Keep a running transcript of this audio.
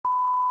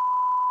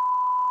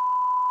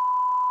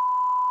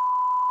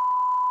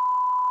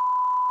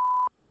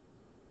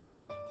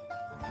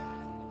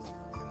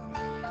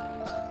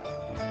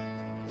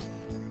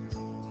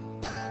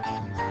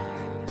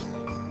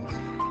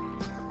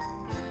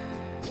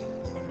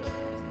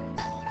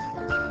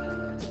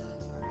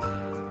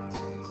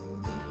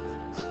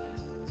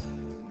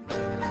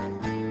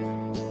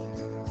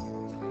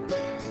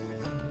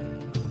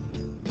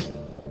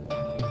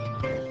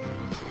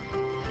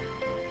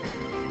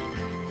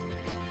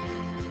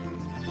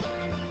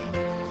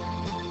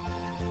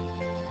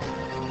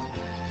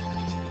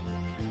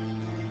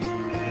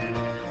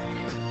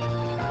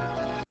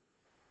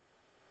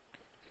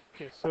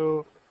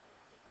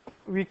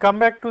we come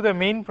back to the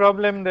main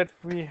problem that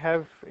we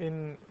have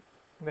in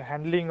the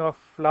handling of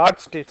large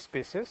state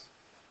spaces.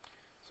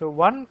 So,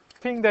 one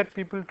thing that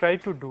people try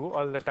to do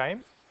all the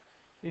time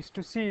is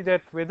to see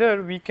that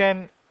whether we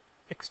can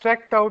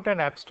extract out an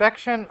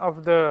abstraction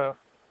of the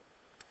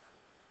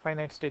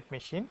finite state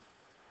machine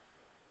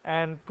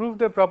and prove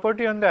the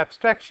property on the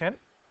abstraction,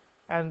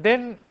 and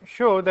then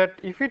show that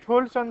if it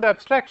holds on the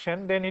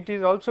abstraction, then it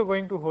is also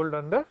going to hold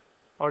on the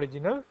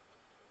original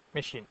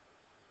machine.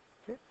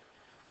 Okay.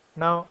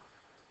 Now,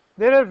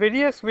 there are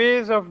various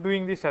ways of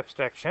doing this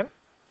abstraction,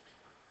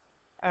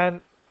 and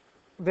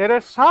there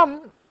are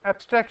some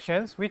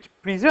abstractions which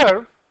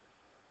preserve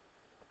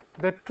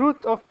the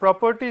truth of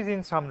properties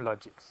in some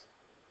logics.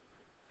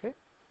 Okay.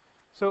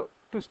 So,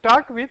 to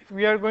start with,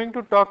 we are going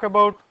to talk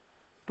about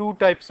two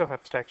types of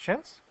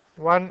abstractions.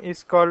 One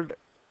is called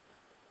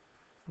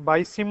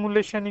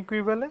bisimulation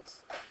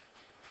equivalence.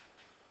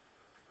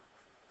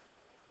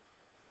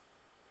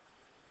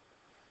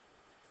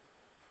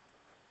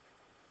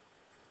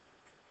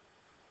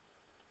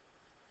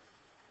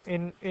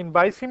 In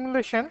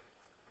bisimulation,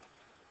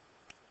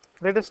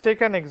 let us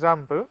take an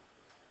example.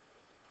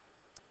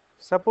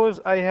 Suppose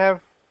I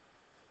have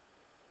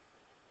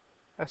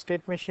a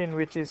state machine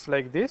which is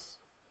like this.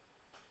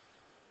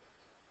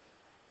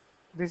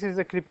 This is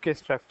the Kripke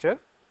structure.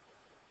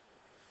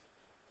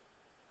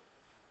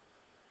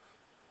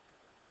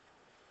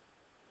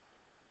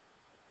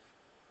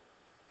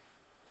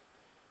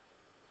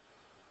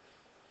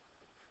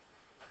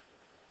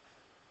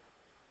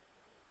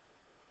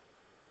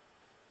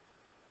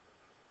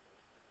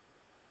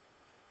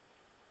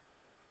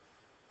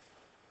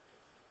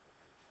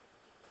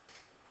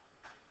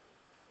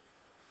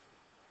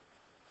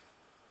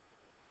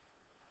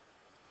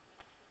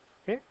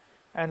 Okay.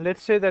 And let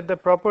us say that the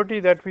property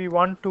that we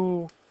want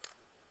to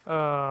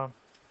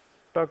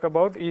talk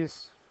about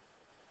is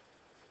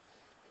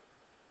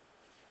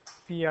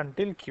P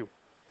until Q,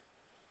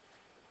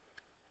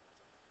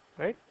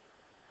 right.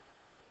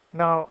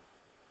 Now,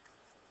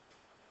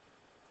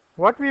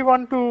 what we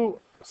want to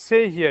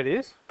say here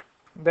is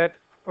that,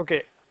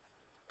 okay,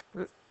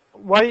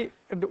 why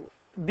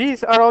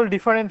these are all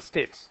different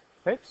states,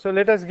 right. So,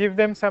 let us give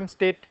them some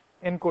state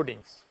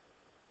encodings.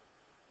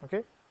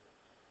 Okay.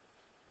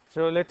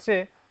 So, let us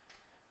say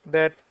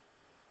that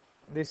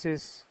this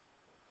is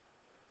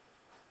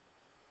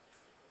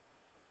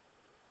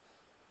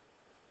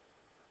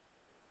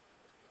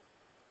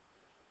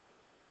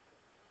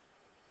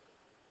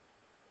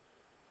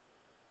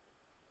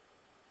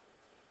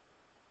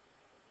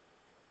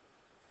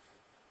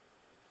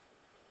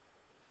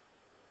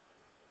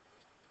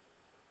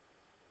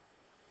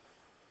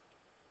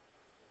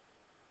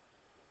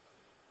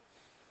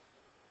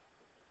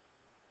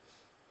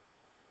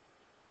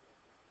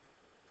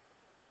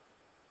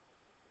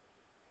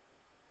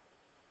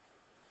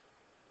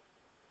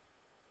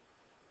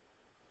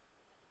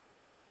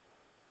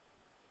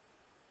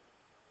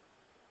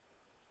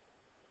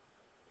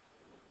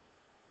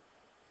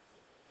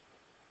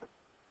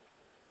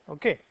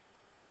okay.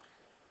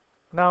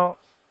 Now,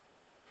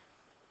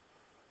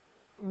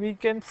 we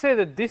can say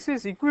that this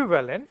is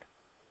equivalent,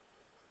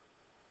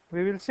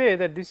 we will say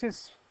that this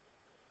is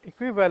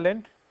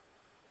equivalent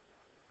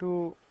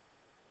to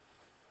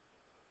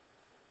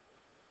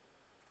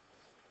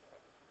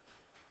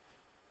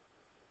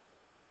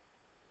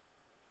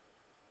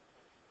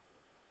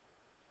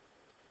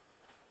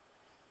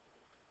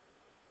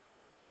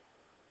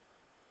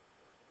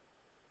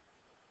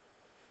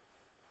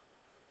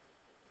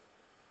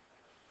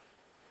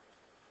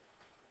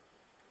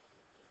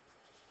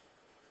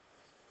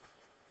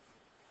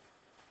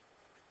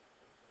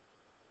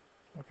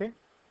okay,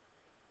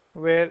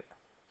 where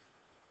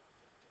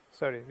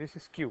sorry, this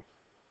is Q,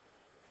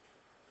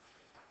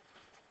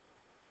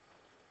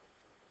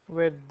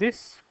 where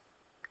this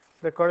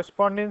the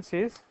correspondence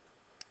is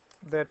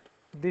that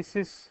this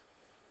is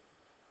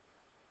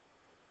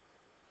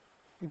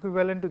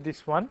equivalent to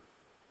this one,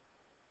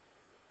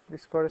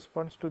 this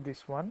corresponds to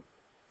this one,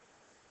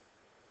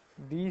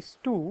 these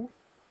two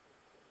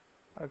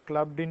are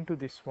clubbed into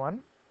this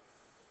one,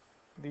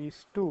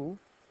 these two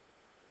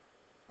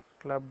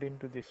clubbed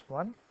into this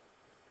one,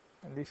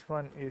 and this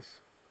one is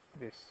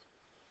this.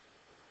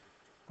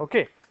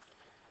 Okay.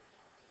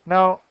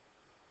 Now,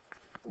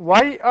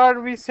 why are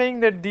we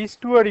saying that these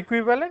two are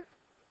equivalent?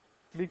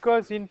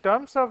 Because in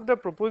terms of the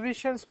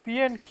propositions P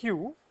and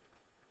Q,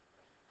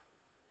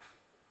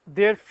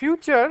 their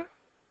future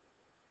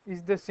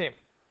is the same,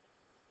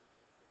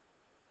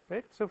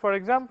 right. So, for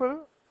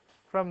example,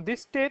 from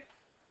this state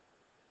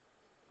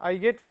I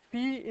get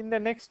P in the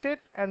next state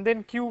and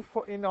then Q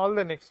in all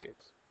the next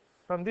states.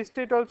 From this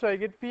state also I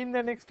get P in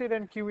the next state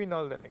and Q in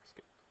all the next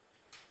states.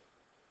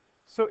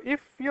 So, if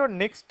your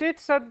next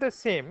states are the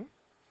same,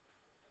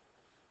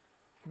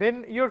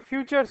 then your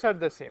futures are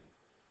the same,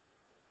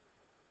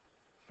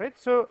 right.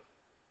 So,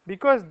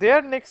 because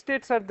their next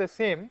states are the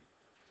same,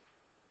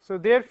 so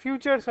their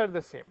futures are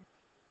the same,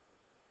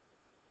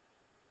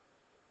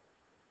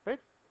 right,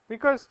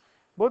 because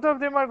both of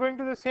them are going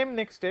to the same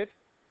next state.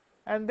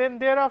 and then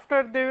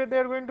thereafter they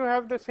are going to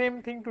have the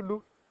same thing to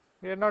do.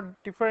 They are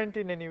not different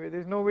in any way. There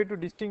is no way to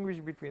distinguish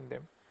between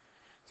them.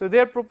 So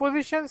their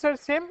propositions are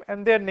same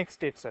and their next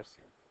states are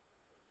same.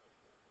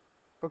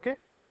 Okay.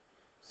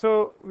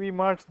 So we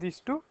merge these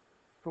two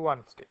to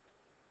one state.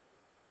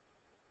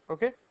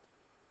 Okay.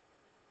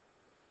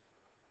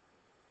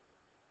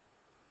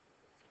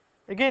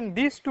 Again,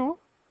 these two,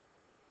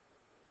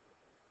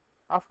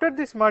 after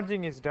this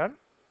merging is done,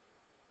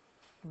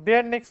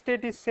 their next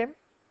state is same.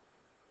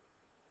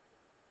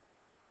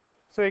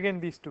 So again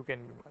these two can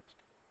be merged,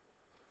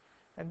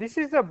 and this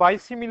is the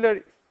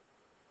bisimilar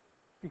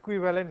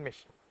equivalent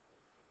machine.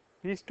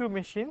 These two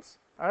machines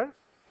are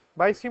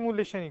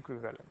bisimulation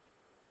equivalent,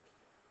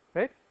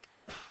 right?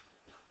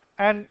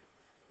 And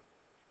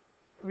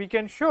we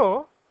can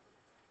show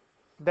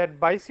that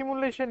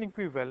bisimulation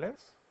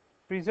equivalence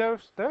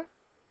preserves the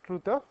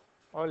truth of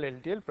all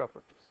LTL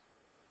properties.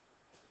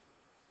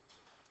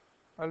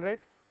 All right.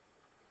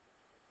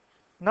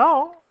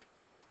 Now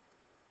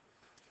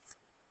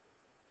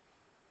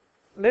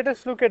let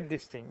us look at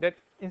this thing, that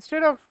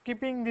instead of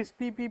keeping this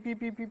P, P, P,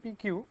 P, P, P,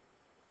 Q,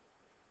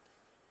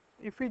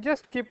 if we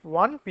just keep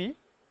one P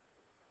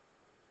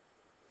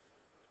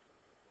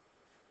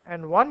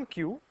and one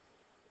Q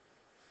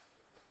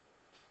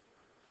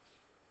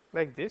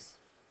like this,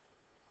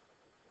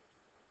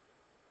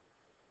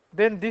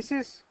 then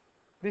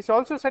this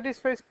also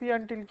satisfies P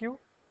until Q.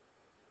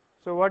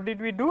 So what did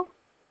we do?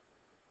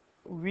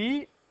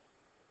 We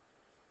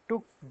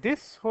took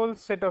this whole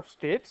set of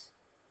states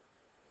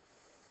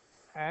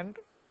and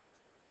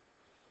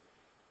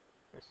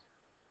this.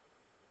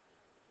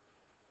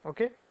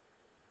 Okay.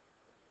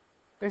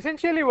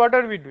 Essentially what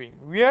are we doing?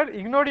 We are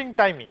ignoring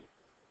timing.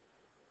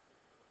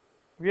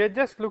 We are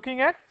just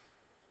looking at,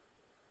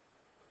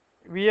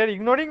 we are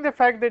ignoring the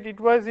fact that it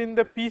was in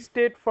the P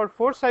state for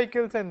 4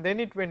 cycles and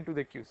then it went to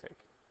the Q cycle.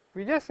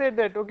 We just said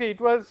that okay,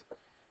 it was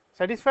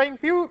satisfying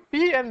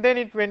P and then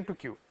it went to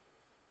Q.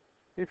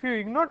 If you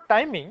ignore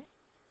timing,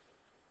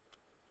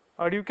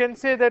 or you can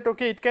say that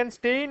okay, it can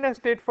stay in a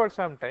state for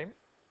some time,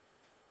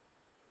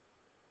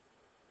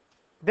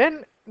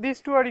 then these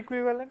two are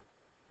equivalent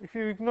if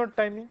you ignore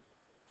timing,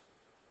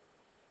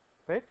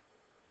 right?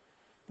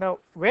 Now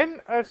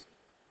when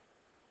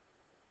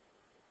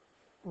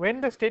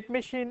the state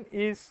machine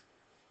is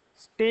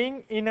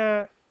staying in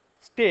a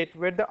state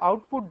where the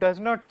output does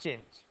not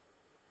change,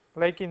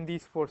 like in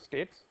these 4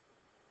 states,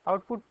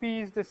 output P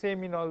is the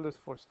same in all those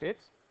 4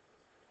 states,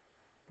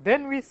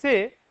 then we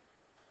say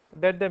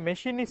that the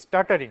machine is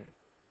stuttering.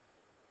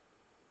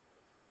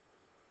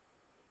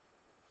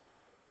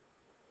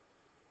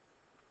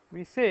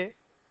 We say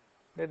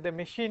that the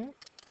machine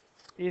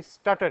is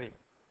stuttering.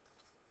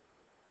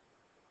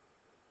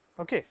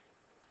 Okay.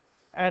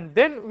 And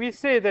then we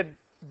say that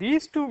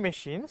these two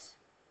machines,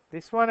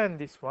 this one and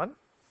this one,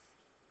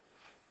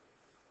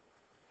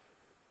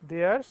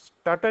 they are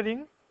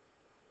stuttering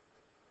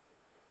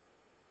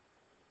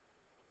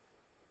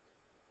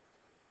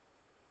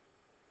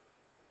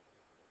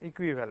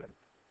equivalent.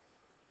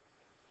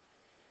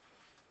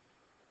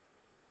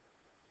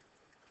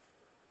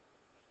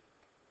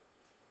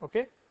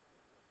 Okay.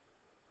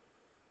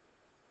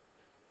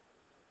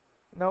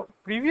 Now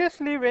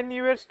previously when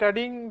you were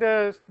studying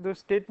the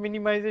state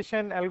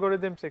minimization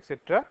algorithms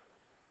etc.,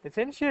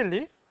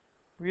 essentially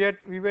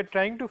we were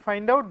trying to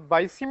find out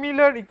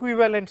bisimilar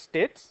equivalent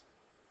states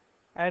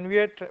and we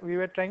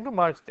were trying to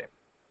merge them,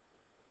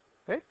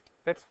 right?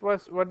 That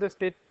was what the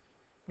state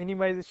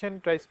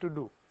minimization tries to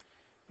do.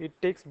 It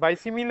takes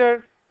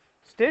bisimilar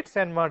states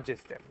and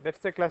merges them. That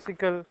is the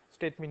classical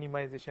state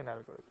minimization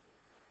algorithm.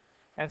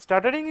 And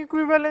stuttering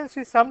equivalence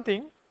is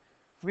something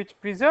which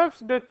preserves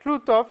the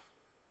truth of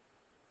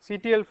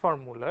CTL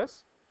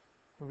formulas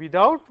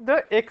without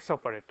the X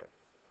operator,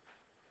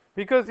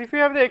 because if you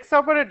have the X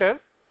operator,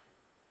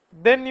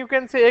 then you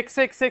can say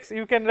XXX,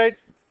 you can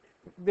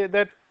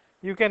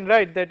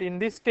write that in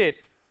this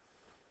state,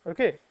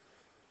 okay,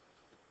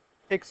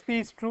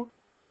 XP is true,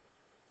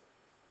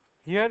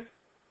 here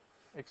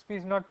XP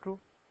is not true.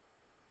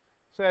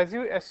 So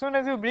as soon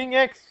as you bring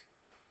X,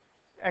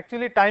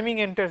 actually timing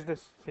enters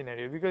this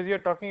scenario, because you are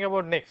talking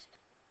about next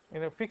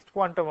in a fixed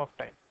quantum of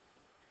time.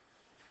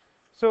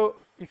 So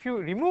if you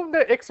remove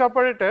the X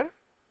operator,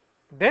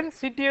 then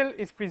CTL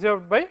is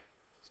preserved by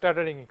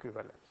stuttering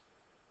equivalence.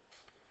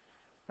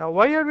 Now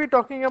why are we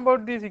talking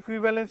about these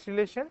equivalence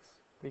relations?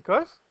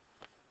 Because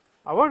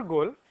our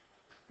goal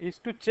is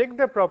to check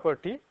the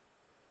property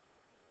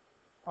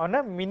on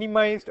a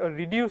minimized or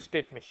reduced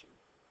state machine.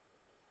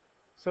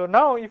 So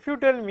now if you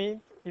tell me,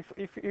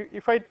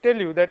 if I tell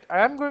you that I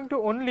am going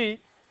to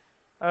only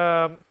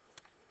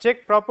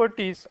check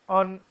properties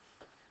on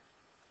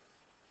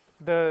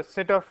the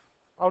set of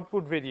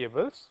output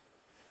variables,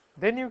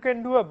 then you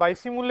can do a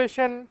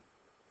bisimulation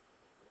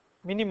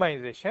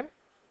minimization,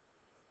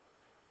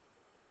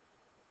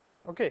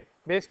 okay,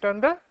 based on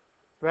the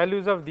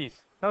values of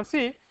these. Now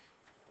see,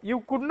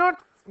 you could not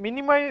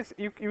minimize,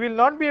 you will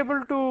not be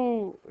able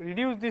to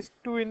reduce these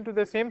two into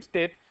the same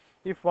state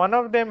if one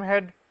of them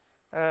had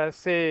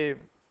say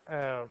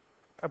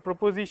a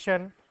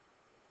proposition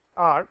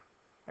R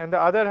and the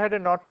other had a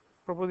not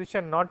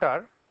proposition not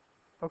R,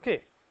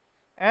 okay,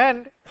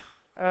 and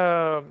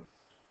R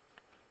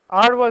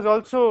was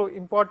also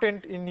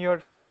important in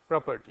your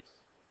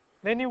properties,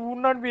 then you would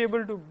not be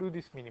able to do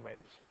this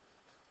minimization.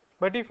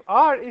 But if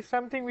R is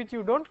something which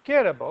you do not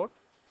care about,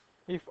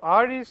 if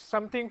R is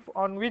something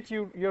on which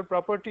your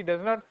property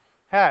does not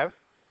have,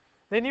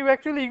 then you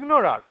actually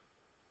ignore R.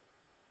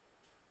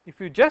 If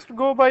you just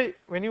go by,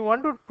 when you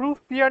want to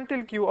prove P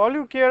until Q, all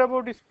you care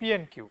about is P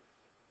and Q,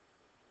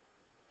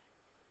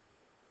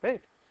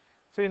 right.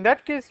 So, in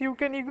that case you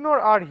can ignore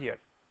R here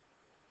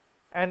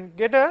and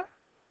get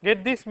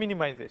this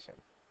minimization,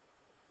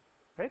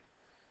 right.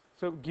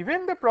 So,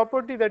 given the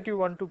property that you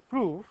want to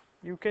prove,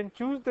 you can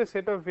choose the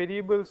set of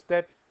variables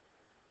that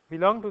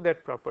belong to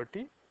that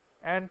property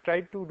and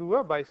try to do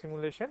a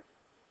bisimulation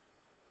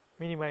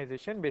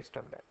minimization based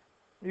on that.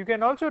 You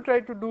can also try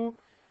to do,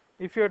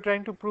 if you are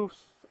trying to prove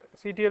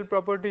CTL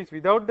properties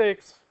without the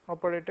X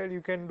operator, you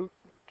can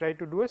try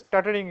to do a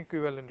stuttering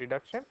equivalent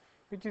reduction,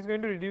 which is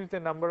going to reduce the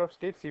number of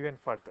states even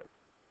further,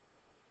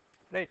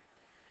 right.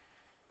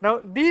 Now,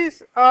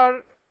 these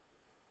are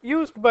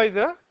used by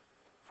the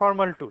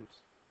formal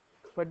tools,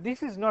 but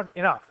this is not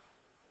enough.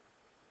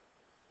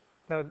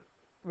 Now,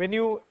 when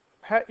you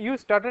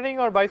use stuttering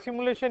or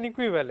bisimulation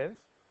equivalence,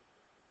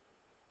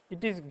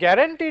 it is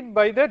guaranteed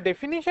by the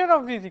definition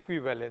of these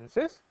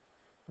equivalences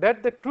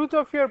that the truth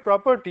of your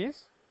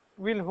properties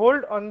will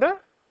hold on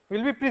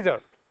will be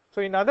preserved.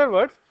 So, in other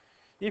words,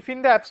 if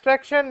in the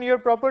abstraction your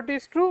property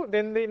is true,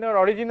 then in your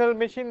original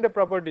machine the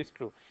property is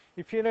true.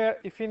 If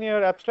in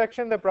your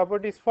abstraction the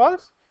property is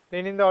false,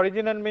 then in the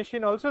original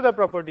machine also the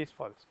property is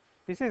false.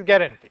 This is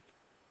guaranteed,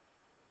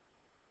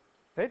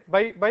 right,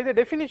 by the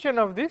definition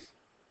of these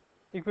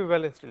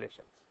equivalence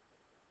relations.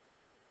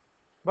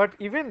 But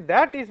even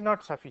that is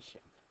not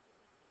sufficient.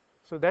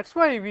 So, that is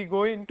why we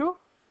go into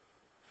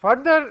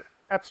further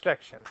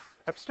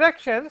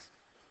abstractions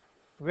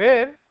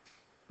where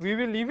we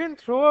will even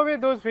throw away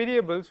those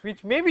variables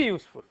which may be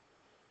useful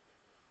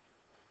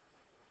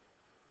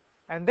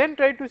and then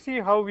try to see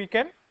how we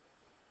can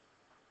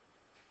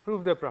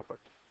prove the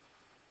property.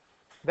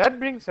 That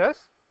brings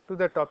us to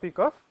the topic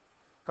of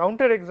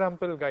counter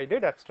example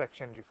guided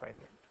abstraction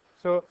refinement.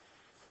 So,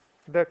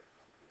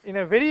 in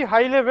a very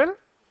high level,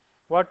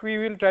 what we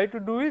will try to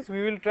do is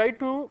we will try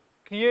to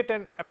create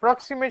an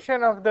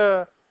approximation of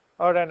the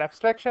or an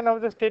abstraction of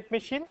the state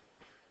machine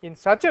in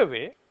such a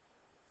way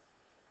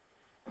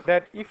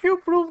that if you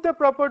prove the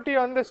property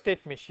on the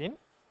state machine,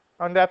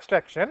 on the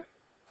abstraction,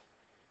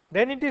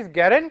 then it is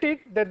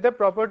guaranteed that the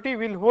property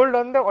will hold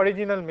on the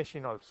original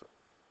machine also,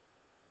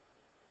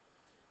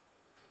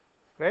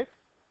 right.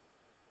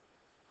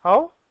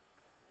 How?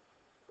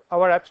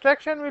 Our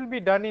abstraction will be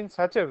done in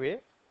such a way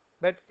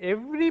that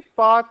every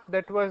path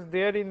that was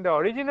there in the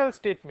original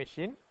state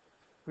machine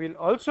will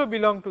also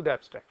belong to the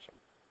abstraction.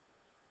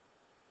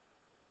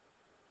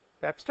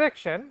 The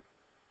abstraction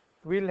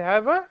will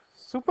have a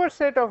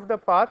superset of the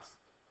paths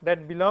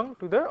that belong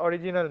to the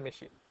original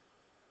machine,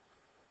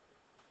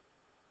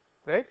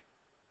 right.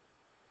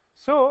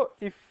 So,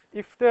 if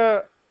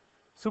the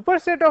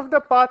superset of the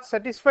path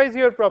satisfies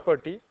your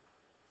property,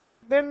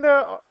 then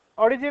the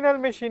original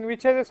machine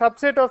which has a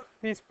subset of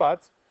these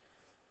paths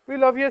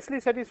will obviously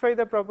satisfy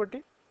the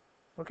property,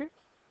 okay.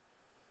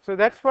 So,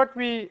 that is what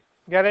we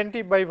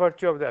guarantee by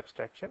virtue of the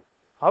abstraction.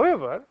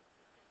 However,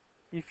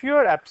 if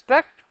your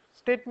abstract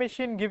state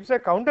machine gives a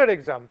counter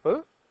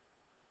example,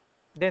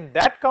 then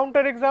that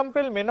counter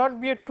example may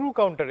not be a true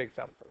counter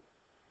example,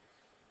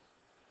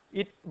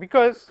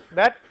 because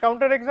that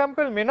counter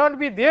example may not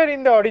be there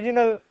in the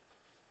original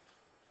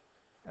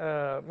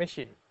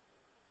machine.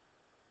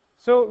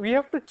 So, we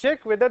have to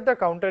check whether the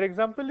counter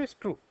example is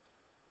true,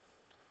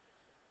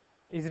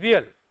 is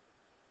real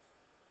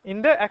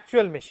in the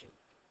actual machine.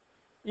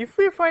 If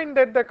we find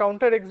that the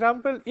counter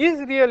example is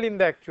real in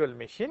the actual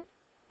machine,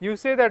 you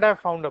say that I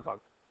have found a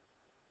bug.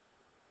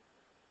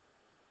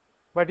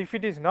 But if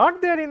it is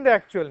not there in the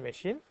actual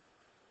machine,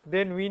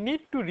 then we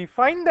need to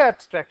refine the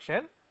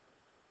abstraction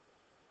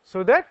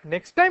so that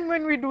next time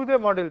when we do the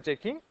model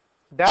checking,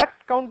 that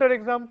counter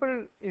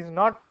example is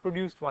not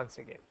produced once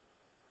again.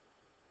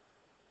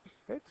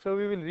 Right. So,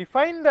 we will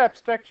refine the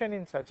abstraction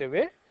in such a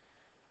way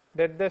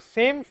that the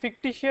same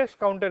fictitious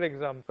counter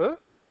example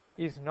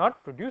is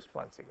not produced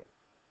once again.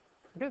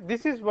 Okay.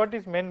 This is what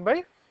is meant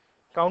by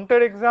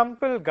counter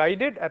example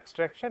guided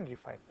abstraction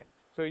refinement.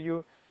 So,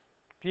 you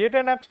create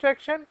an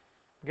abstraction,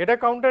 get a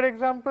counter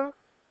example,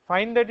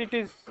 find that it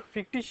is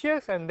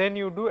fictitious, and then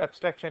you do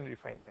abstraction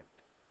refinement.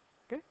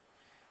 Okay.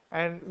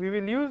 And we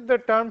will use the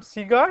term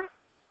CIGAR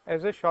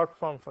as a short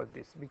form for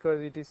this,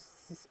 because it is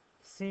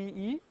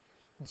CEGAR.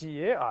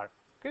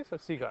 Okay. So,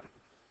 CIGAR.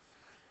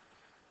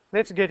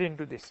 Let us get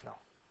into this now.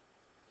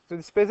 So,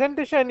 this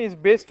presentation is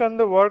based on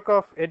the work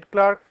of Ed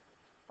Clark,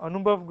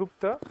 Anubhav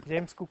Gupta,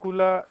 James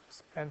Kukula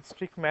and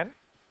Strickman.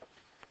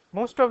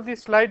 Most of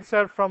these slides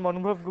are from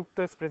Anubhav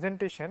Gupta's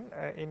presentation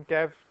in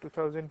CAV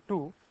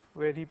 2002,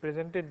 where he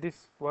presented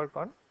this work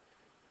on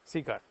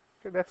CIGAR.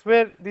 Okay, that is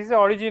where this is the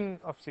origin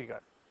of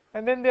CIGAR.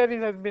 and then there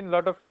has been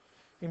lot of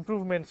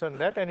improvements on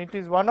that, and it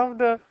is one of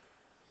the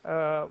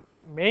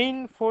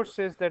main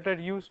forces that are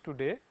used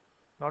today,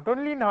 not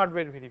only in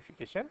hardware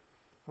verification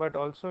but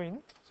also in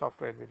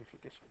software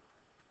verification.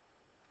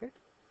 Right?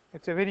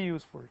 It's a very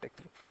useful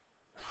technique.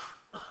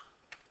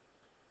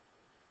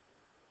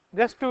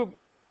 Just to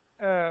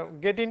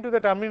get into the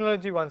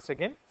terminology once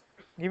again,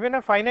 given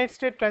a finite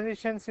state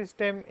transition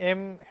system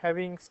M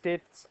having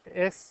states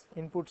S,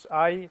 inputs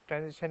I,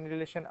 transition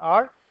relation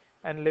R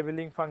and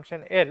labeling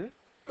function L,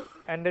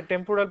 and a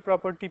temporal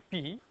property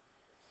P,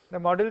 the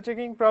model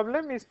checking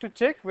problem is to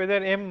check whether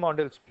M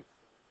models P.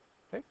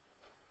 Right?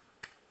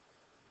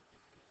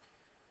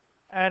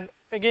 And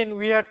again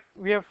we have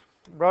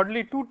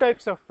broadly two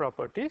types of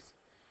properties.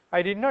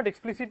 I did not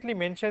explicitly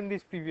mention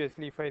this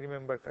previously, if I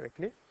remember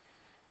correctly,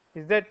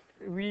 is that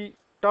we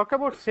talk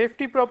about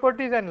safety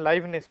properties and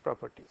liveness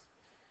properties.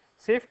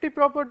 Safety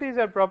properties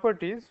are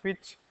properties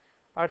which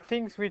are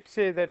things which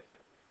say that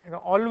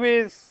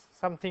always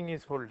something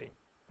is holding.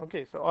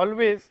 Okay, so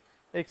always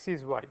X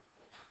is Y.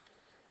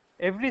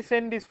 Every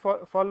send is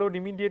followed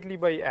immediately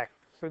by act.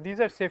 So these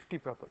are safety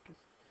properties.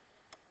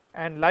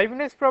 And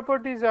liveness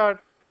properties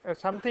are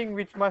something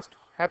which must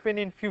happen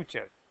in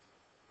future.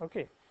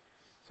 Okay,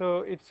 so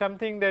it's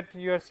something that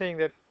you are saying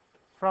that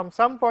from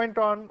some point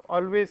on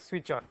always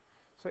switch on.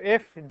 So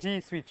F G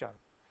switch on.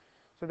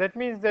 So that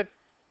means that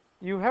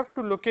you have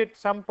to locate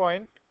some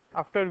point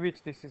after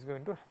which this is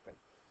going to happen.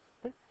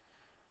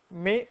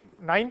 Okay.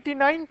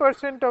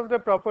 99% of the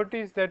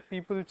properties that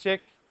people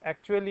check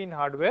actually in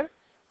hardware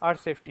are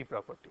safety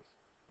properties.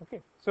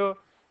 Okay. So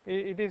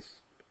it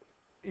is,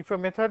 if a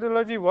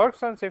methodology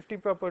works on safety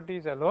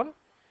properties alone,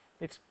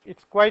 it's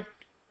quite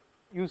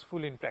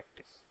useful in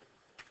practice.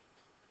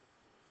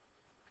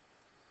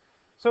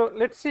 So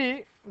let's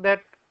see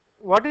that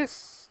what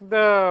is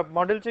the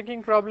model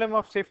checking problem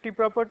of safety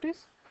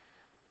properties.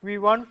 We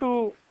want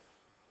to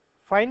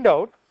find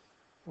out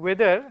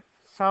whether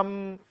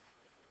some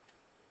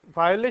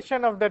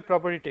violation of that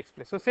property takes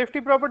place. So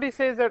safety property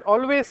says that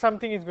always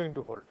something is going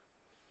to hold.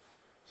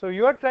 So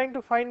you are trying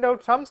to find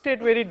out some state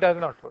where it does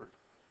not hold,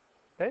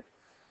 right?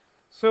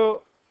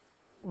 So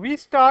we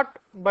start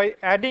by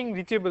adding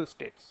reachable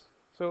states.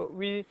 So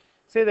we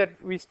say that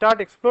we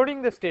start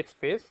exploring the state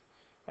space,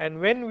 and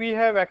when we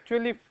have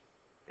actually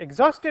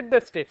exhausted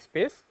the state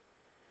space,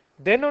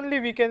 then only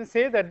we can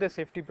say that the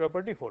safety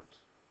property holds,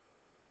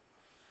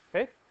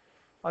 right?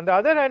 On the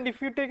other hand,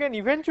 if you take an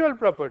eventual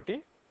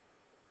property,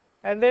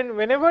 and then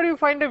whenever you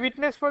find a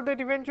witness for that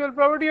eventual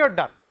property, you are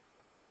done,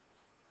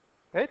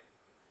 right?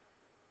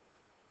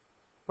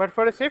 But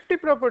for a safety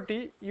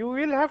property, you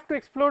will have to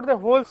explore the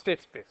whole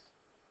state space,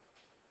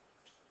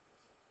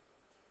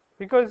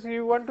 because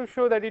you want to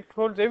show that it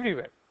holds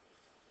everywhere.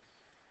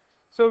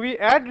 So we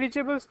add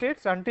reachable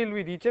states until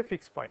we reach a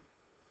fixed point.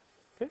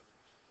 Okay,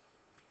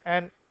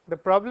 and the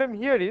problem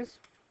here is,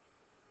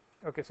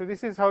 okay, so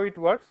this is how it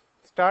works.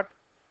 Start,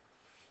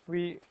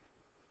 we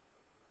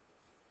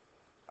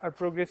are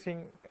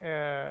progressing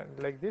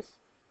like this.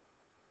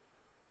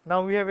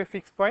 Now we have a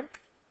fixed point.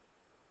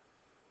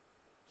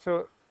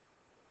 So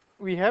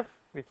we have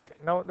reached it.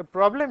 Now the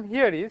problem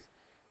here is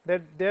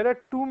that there are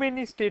too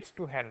many states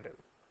to handle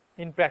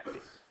in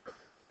practice,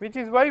 which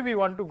is why we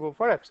want to go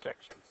for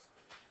abstractions.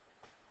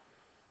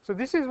 So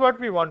this is what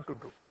we want to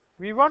do.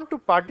 We want to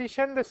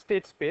partition the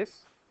state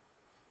space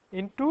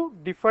into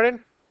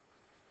different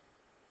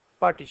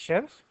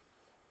partitions,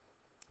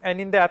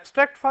 and in the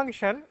abstract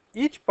function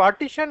each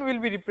partition will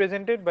be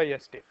represented by a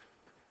state.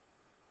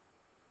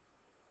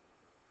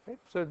 Right?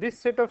 So this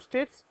set of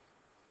states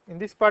in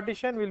this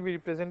partition will be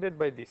represented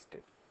by this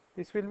state.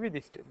 This will be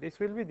this state. This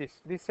will be this.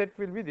 This set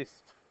will be this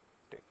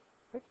state.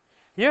 Right?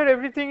 Here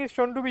everything is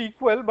shown to be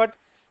equal, but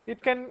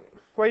it can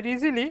quite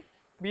easily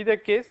be the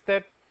case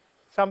that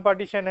some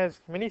partition has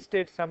many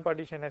states, some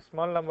partition has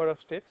small number of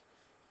states.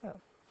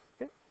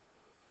 Okay.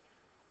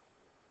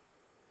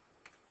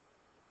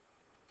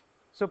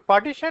 So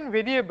partition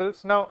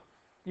variables, now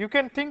you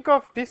can think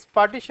of this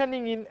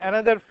partitioning in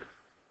another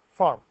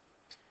form.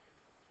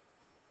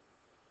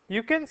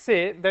 You can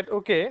say that,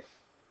 okay,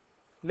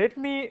 let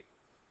me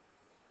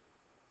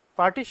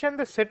partition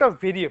the set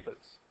of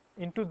variables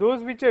into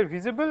those which are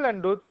visible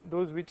and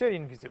those which are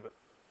invisible.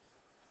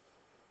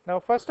 Now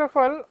first of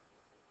all,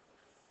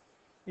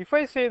 if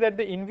I say that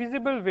the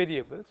invisible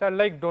variables are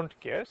like don't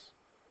cares,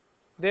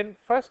 then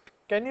first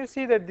can you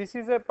see that this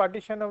is a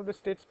partition of the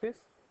state space?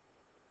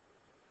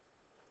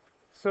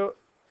 So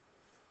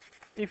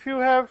if you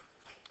have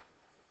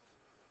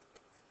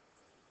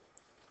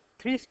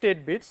 3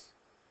 state bits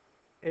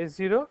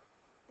S0,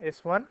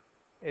 S1,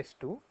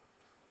 S2,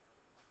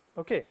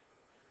 okay,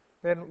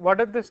 then what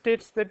are the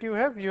states that you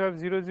have? You have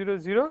 0, 0,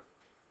 0,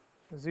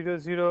 0,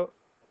 0,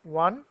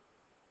 1,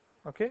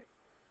 okay,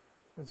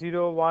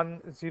 0,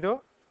 1,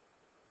 0,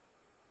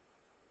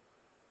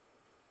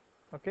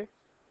 okay,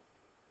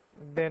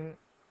 then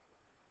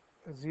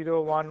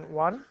 0, 1,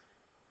 1,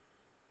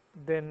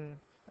 then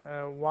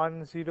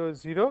 1, 0,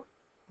 0,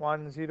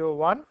 1, 0,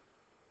 1,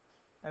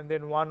 and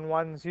then 1,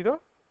 1, 0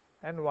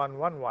 and 1,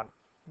 1, 1.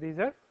 These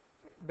are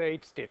the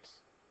 8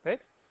 states,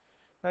 right.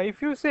 Now,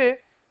 if you say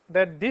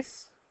that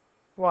this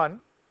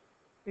one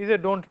is a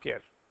don't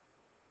care,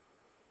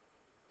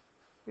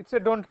 it is a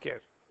don't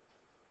care,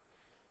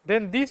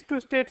 then these two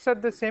states are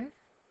the same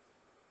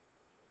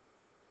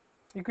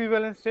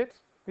equivalent states,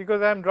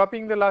 because I am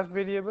dropping the last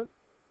variable.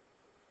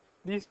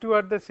 These two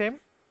are the same,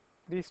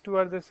 these two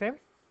are the same,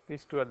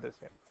 these two are the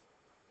same.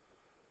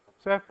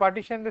 So, I have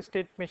partitioned the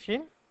state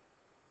machine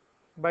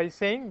by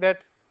saying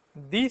that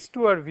these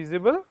two are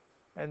visible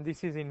and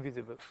this is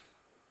invisible.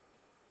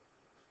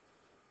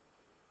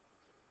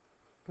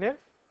 Clear?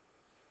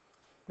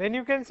 Then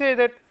you can say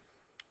that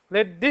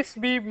let this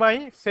be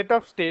my set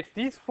of states,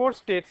 these 4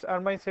 states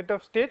are my set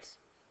of states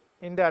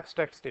in the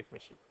abstract state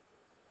machine,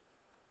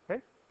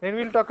 right. Then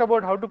we will talk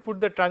about how to put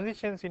the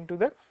transitions into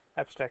the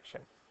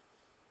abstraction.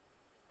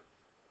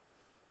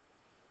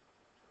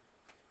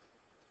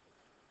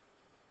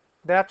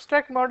 The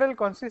abstract model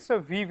consists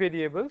of V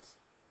variables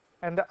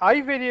and the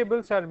I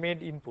variables are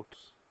made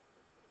inputs,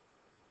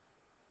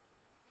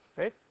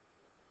 right.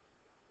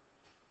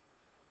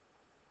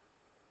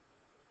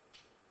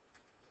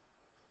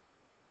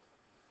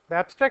 The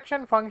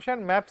abstraction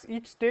function maps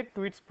each state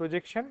to its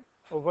projection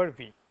over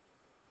V.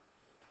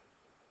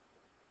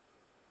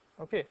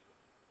 Okay.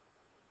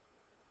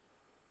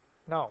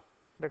 Now,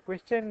 the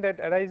question that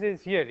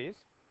arises here is,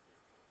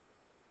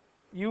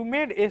 you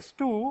made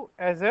S2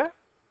 as a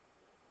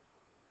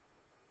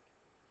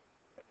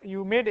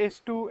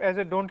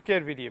don't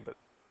care variable.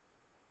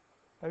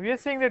 Now, we are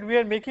saying that we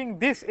are making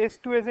this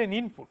S2 as an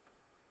input,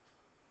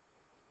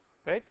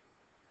 right.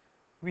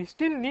 We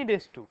still need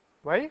S2.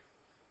 Why?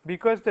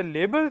 Because the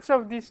labels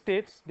of these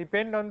states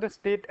depend on the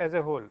state as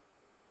a whole,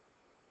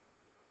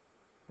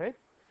 right.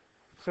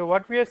 So,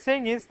 what we are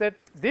saying is that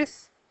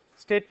this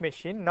state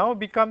machine now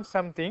becomes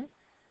something.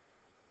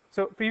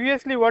 So,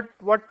 previously what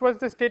was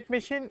the state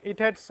machine? It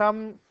had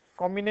some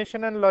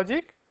combinational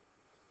logic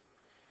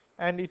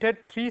and it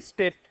had 3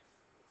 state,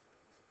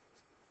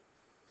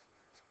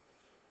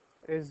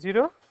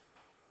 S0,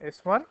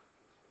 S1,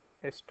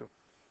 S2,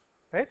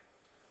 right.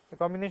 The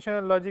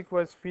combinational logic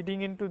was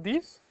feeding into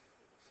these,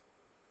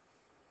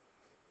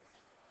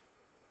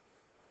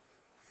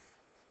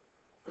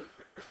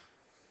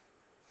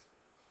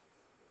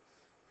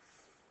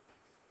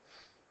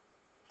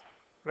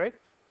 right.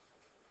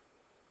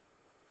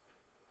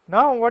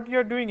 Now, what you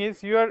are doing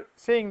is you are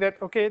saying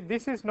that okay,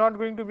 this is not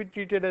going to be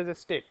treated as a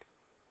state,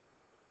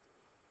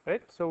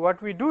 right. So,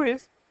 what we do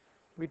is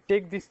we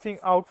take this thing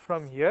out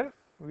from here,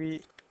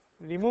 we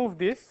remove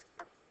this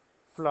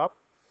flop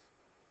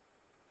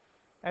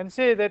and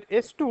say that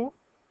S2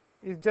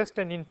 is just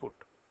an input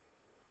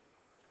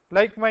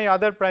like my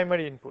other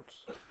primary inputs.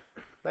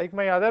 Like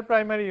my other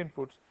primary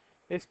inputs,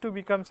 S2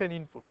 becomes an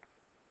input,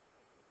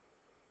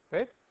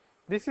 right.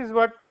 This is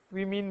what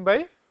we mean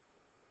by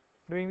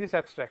doing this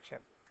abstraction,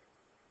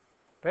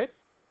 right.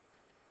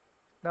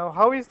 Now,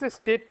 how is the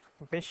state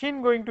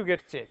machine going to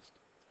get changed?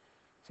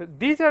 So,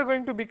 these are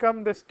going to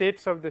become the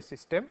states of the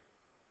system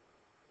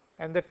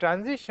and the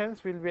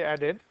transitions will be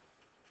added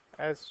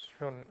as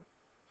shown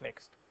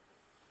next.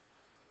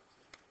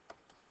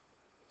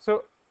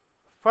 So,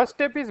 first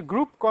step is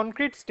group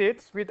concrete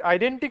states with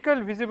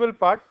identical visible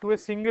part to a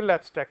single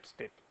abstract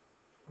state.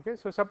 Okay.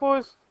 So,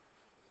 suppose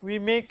we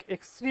make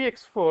x3,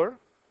 x4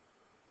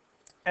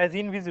 as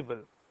invisible,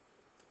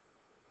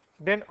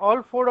 then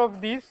all 4 of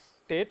these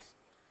states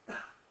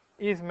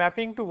is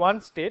mapping to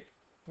one state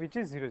which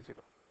is 0, 0,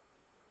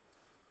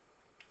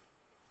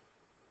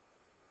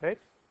 right.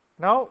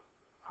 Now,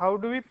 how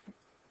do we,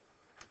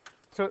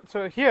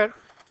 so here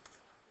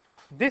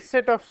this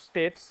set of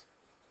states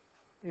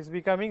is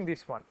becoming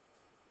this one,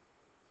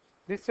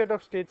 this set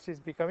of states is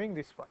becoming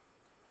this one,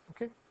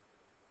 okay.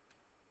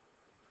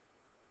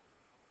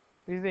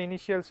 This is the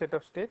initial set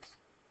of states,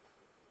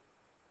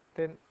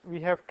 then we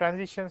have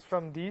transitions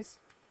from these.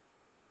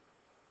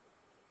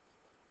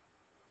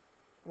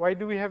 Why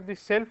do we have this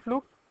self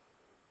loop?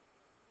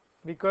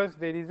 Because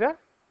there is a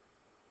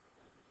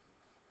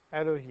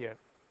arrow here,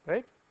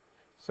 right.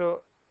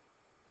 So,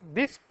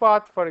 this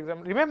path, for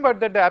example, remember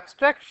that the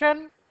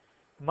abstraction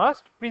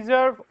must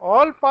preserve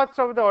all paths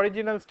of the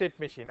original state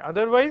machine,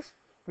 otherwise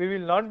we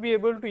will not be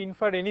able to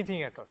infer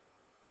anything at all,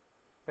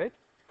 right.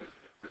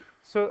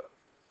 So,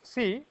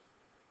 see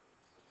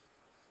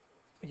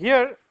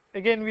here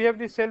again we have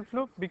the self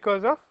loop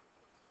because of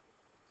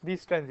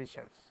these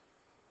transitions,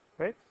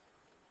 right.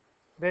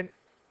 Then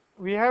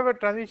we have a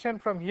transition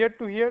from here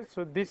to here,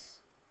 so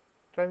this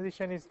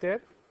transition is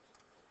there.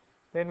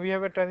 Then we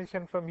have a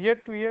transition from here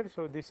to here,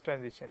 so this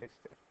transition is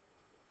there,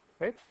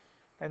 right.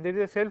 And there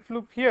is a self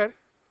loop here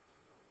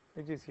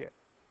which is here.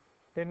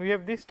 Then we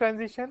have this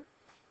transition,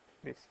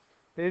 this.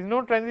 There is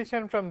no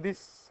transition from this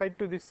side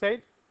to this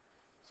side,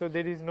 so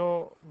there is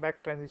no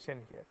back transition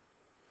here.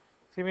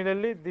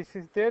 Similarly, this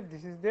is there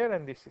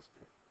and this is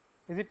there.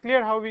 Is it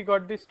clear how we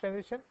got this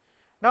transition?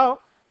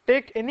 Now,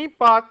 take any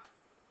path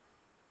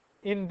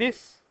in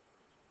this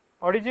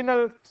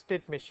original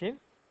state machine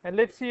and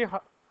let us see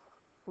how,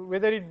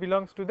 whether it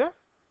belongs to the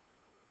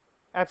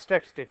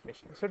abstract state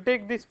machine. So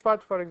take this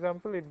path for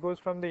example, it goes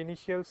from the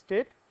initial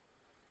state,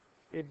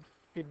 it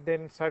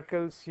then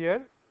circles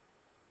here,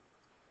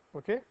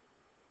 okay,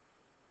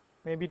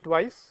 maybe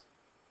twice,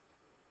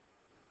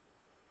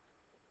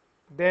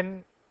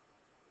 then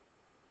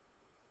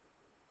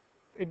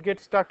it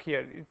gets stuck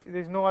here.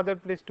 There is no other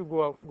place to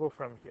go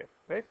from here,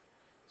 right?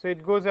 So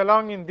it goes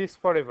along in this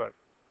forever.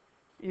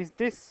 Is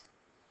this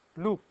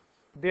loop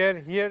there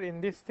here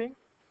in this thing?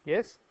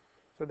 Yes.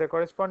 So the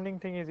corresponding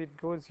thing is it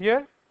goes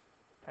here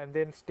and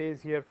then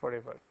stays here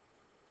forever,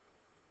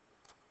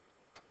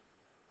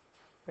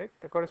 right?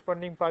 The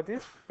corresponding path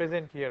is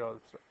present here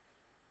also.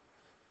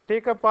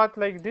 Take a path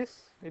like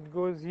this, it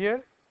goes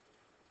here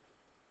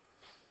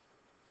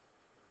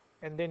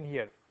and then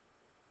here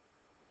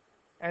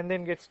and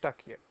then gets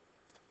stuck here.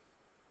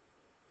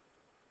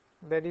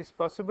 That is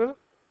possible.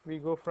 We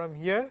go from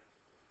here,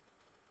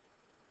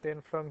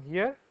 then from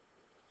here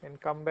and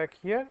come back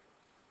here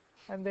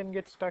and then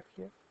get stuck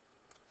here,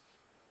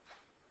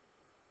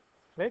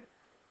 right?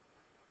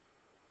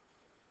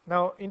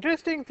 Now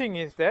interesting thing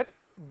is that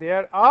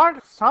there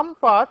are some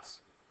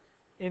paths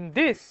in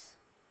this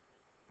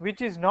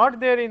which is not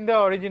there in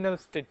the original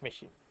state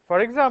machine.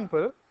 For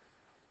example,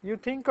 you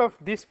think of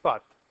this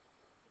path.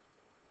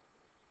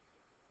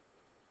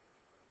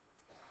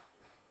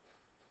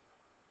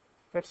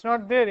 That is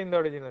not there in the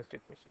original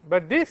state machine,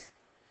 but this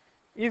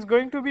is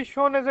going to be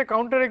shown as a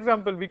counter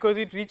example because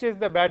it reaches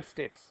the bad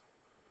states.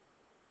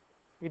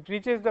 It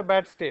reaches the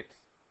bad states.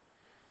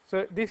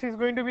 So this is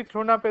going to be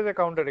thrown up as a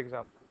counter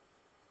example.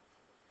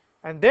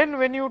 And then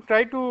when you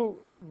try to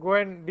go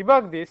and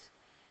debug this,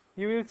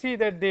 you will see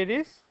that there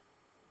is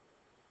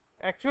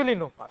actually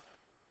no path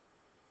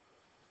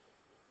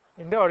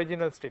in the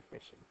original state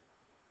machine,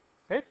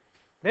 right?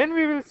 Then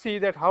we will see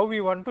that how we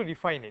want to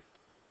refine it.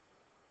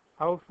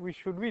 How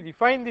should we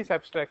refine this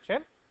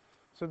abstraction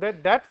so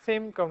that that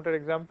same counter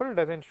example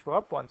does not show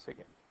up once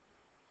again.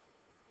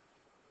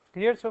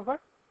 Clear so far?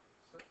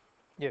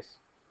 Yes.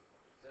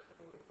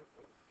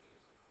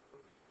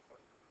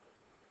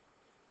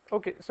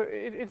 Okay, so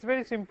it is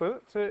very simple.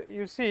 So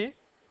you see,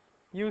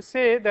 you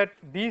say that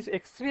these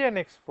x3 and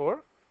x4,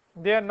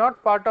 they are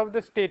not part of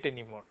the state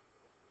anymore.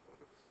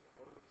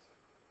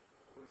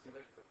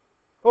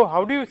 Oh,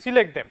 how do you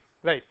select them?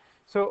 Right.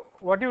 So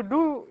what you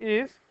do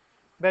is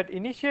that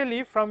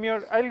initially from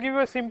your, I will give you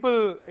a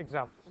simple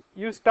example.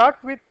 You start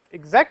with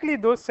exactly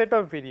those set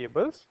of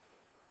variables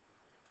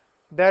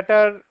that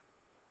are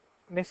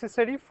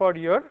necessary for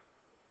your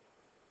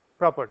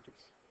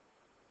properties,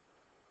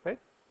 right?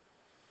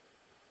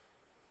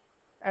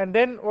 And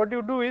then what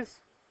you do is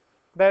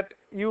that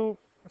you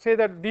say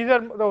that these are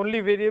the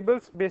only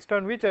variables based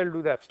on which I will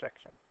do the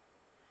abstraction.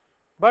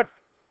 But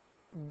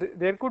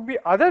there could be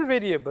other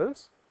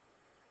variables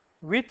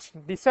which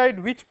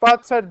decide which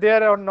paths are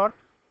there or not.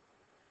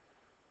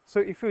 So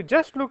if you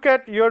just look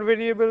at your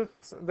variables,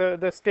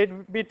 the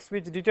state bits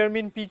which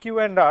determine p, q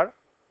and r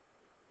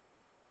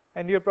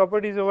and your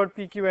properties over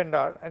p, q and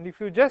r, and if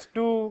you just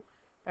do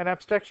an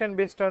abstraction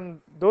based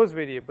on those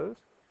variables,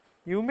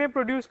 you may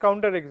produce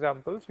counter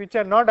examples which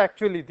are not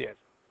actually there,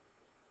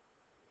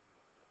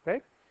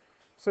 right?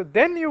 So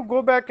then you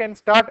go back and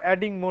start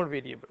adding more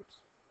variables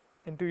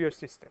into your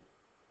system.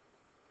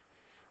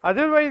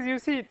 Otherwise you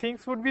see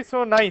things would be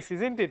so nice,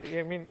 isn't it?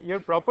 I mean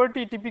your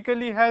property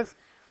typically has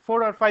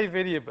 4 or 5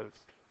 variables,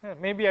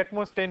 maybe at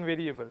most 10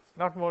 variables,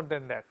 not more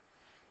than that.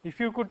 If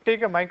you could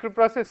take a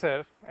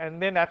microprocessor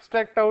and then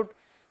abstract out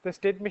the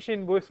state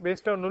machine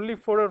based on only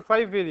 4 or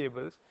 5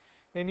 variables,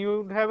 then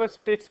you would have a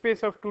state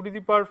space of 2 to the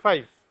power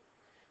 5,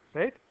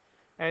 right?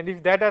 And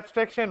if that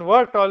abstraction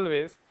worked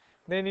always,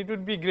 then it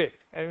would be great.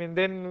 I mean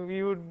then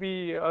we would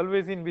be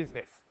always in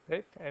business,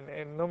 right?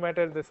 And no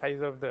matter the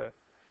size of the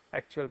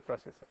actual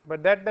processor.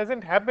 But that does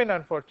not happen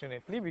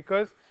unfortunately,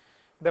 because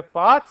the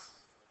paths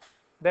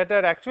that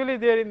are actually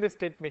there in the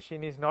state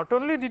machine is not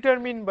only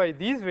determined by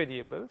these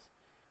variables,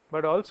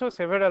 but also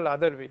several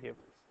other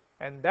variables,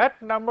 and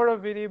that number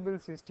of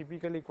variables is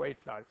typically quite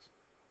large,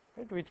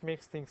 right, which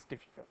makes things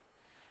difficult.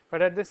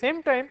 But at the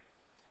same time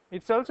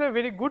it is also a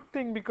very good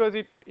thing because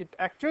it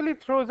actually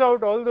throws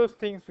out all those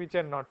things which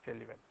are not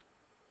relevant,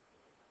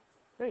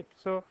 right.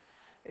 So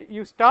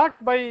you start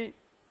by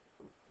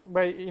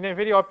in a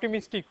very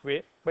optimistic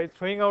way by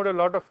throwing out a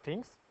lot of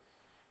things,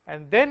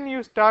 and then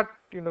you start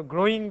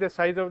growing the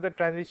size of the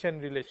transition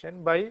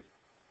relation by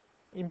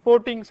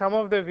importing some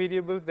of the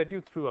variables that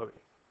you threw away.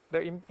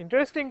 The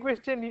interesting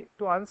question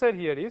to answer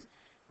here is,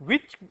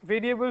 which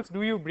variables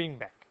do you bring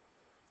back,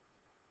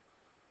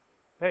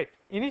 right?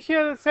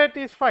 Initial set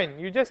is fine,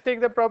 you just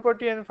take the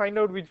property and find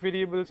out which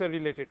variables are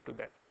related to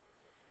that,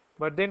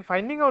 but then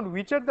finding out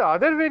which are the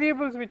other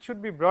variables which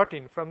should be brought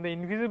in from the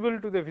invisible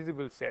to the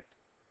visible set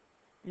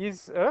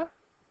is a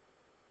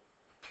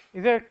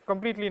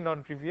completely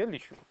non-trivial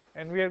issue,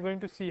 and we are going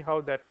to see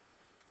how that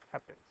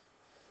happens.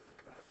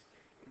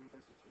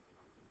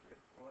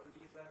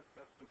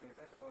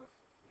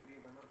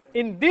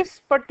 In this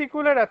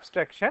particular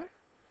abstraction,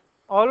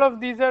 all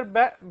of these are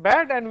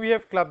bad and we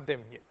have clubbed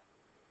them here,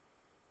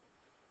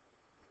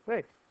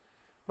 right.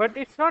 but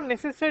it's not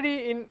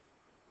necessary in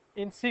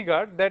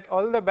CGARD that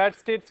all the bad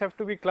states have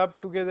to be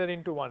clubbed together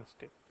into one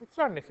state. It's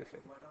not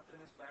necessary. One of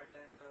them is bad,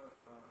 like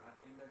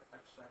in the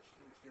abstraction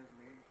which you have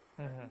made,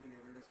 that will be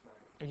labeled as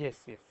bad. Yes,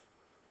 yes,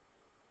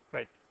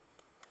 right.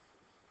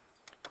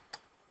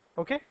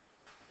 Okay.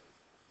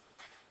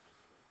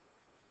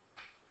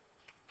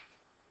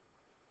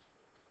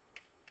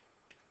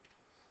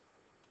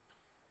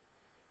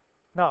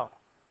 Now,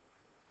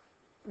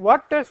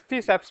 what does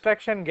this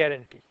abstraction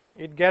guarantee?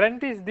 It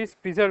guarantees this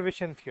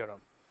preservation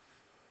theorem.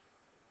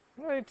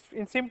 It's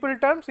in simple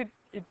terms,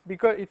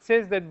 because it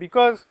says that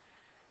because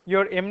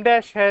your M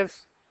dash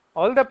has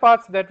all the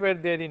paths that were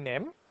there in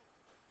M,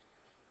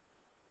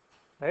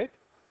 right?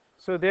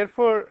 So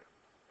therefore,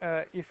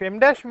 if M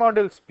dash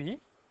models P,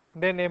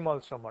 then M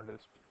also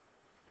models P.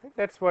 Right?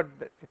 That's what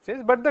it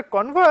says. But the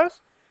converse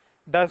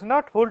does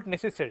not hold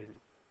necessarily.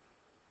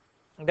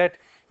 That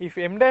if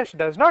M dash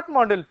does not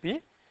model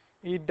P,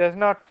 it does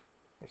not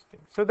this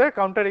thing. So the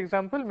counter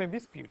example may be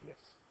spurious.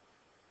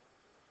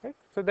 Right?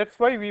 So that's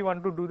why we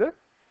want to do the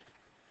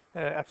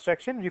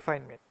abstraction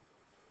refinement.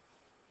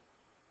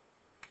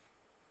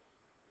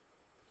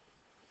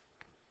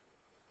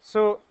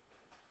 So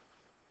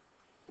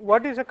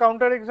what is a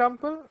counter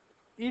example?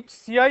 Each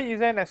Ci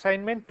is an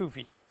assignment to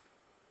V.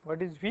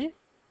 What is V?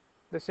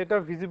 The set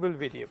of visible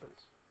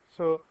variables.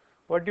 So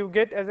what you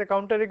get as a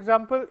counter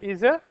example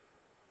is a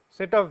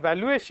set of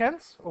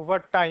valuations over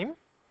time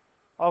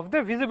of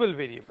the visible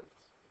variables,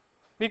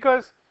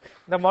 because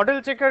the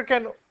model checker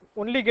can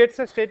only gets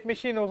a state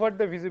machine over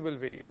the visible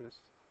variables.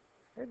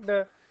 Right?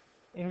 The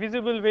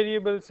invisible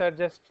variables are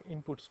just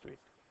inputs to it.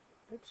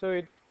 Right?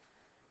 So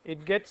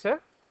it gets a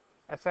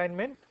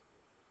assignment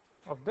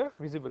of the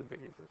visible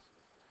variables.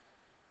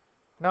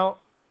 Now,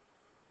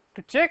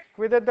 to check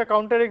whether the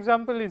counter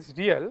example is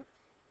real,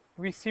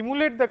 we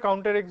simulate the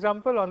counter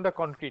example on the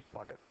concrete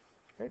model.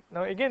 Right?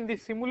 Now, again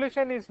this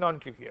simulation is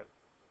non-trivial.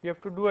 You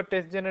have to do a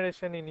test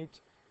generation in each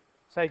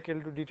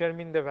cycle to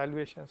determine the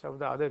valuations of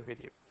the other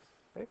variables.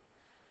 Right?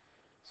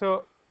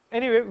 So,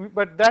 anyway,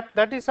 but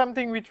that is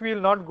something which we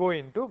will not go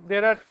into.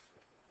 There are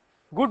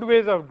good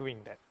ways of doing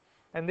that,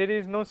 and there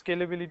is no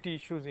scalability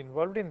issues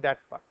involved in that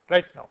part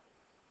right now,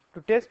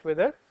 to test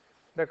whether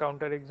the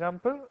counter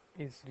example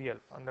is real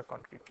on the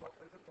concrete model.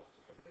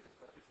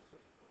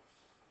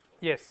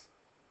 Yes,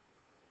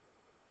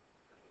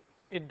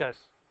 it does,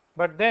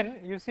 but then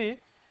you see,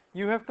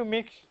 you have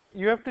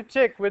to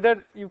check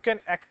whether you can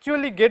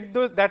actually get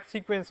that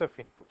sequence of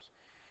inputs.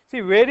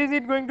 See, where is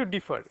it going to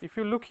differ? If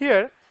you look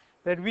here,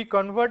 that we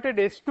converted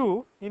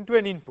S2 into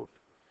an input.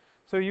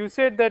 So you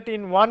said that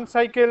in one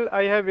cycle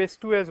I have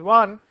S2 as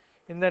 1,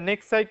 in the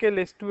next cycle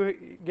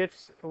S2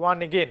 gets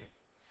 1 again.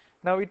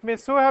 Now it may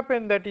so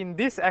happen that in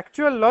this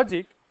actual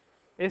logic,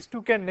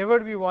 S2 can never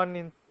be 1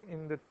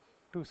 in the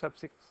two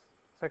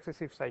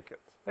successive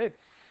cycles, right?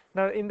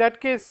 Now in that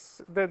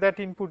case, that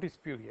input is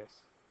spurious.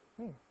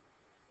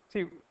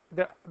 See,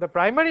 the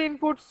primary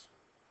inputs,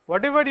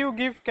 whatever you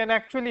give can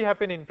actually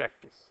happen in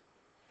practice.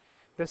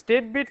 The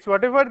state bits,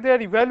 whatever they are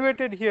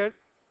evaluated here,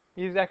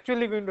 is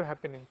actually going to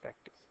happen in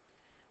practice.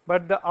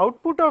 But the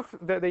output of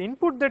the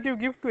input that you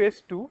give to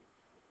S2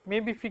 may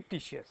be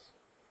fictitious,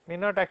 may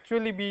not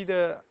actually be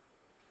the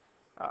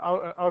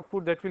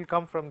output that will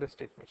come from the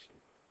state machine,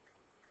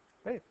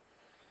 right?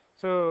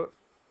 So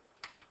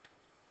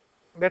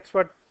that's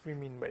what we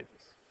mean by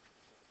this.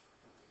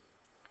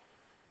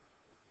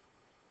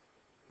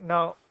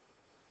 Now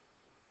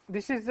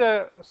this is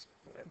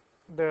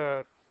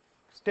the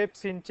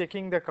steps in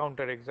checking the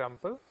counter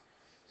example.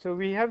 So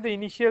we have the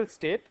initial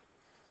state,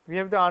 we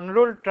have the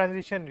unrolled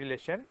transition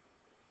relation,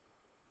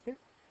 okay,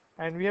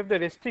 and we have the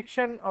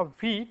restriction of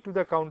V to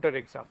the counter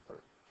example.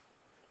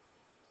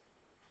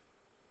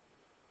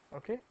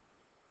 Okay.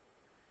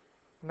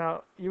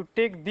 Now you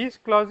take these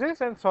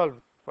clauses and solve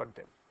for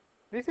them.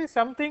 This is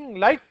something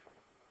like,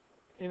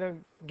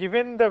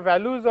 given the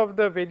values of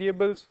the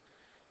variables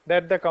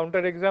that the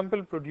counter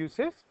example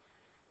produces,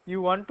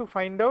 you want to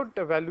find out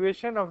the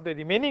valuation of the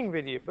remaining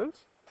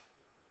variables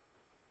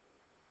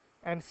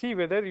and see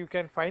whether you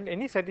can find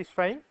any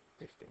satisfying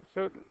this thing.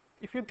 So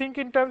if you think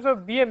in terms of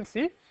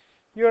BMC,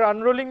 you are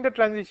unrolling the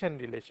transition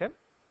relation,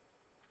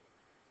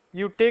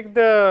 you take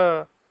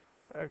the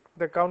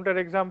counter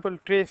example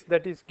trace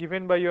that is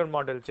given by your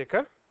model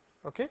checker,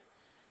 okay,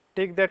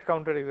 take that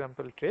counter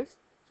example trace.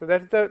 So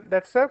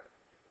that's the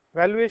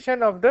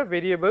valuation of the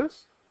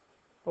variables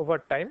over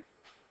time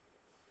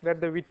that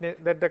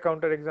the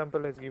counter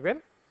example has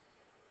given.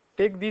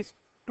 Take these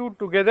two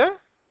together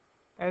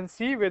and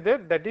see whether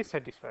that is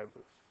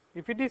satisfiable.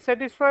 If it is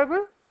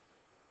satisfiable,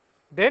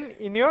 then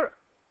in your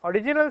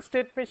original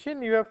state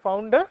machine you have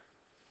found a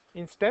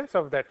instance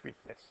of that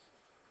witness,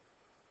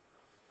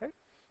 right?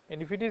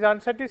 And if it is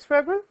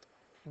unsatisfiable,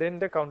 then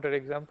the counter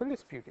example is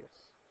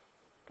spurious.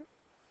 Okay.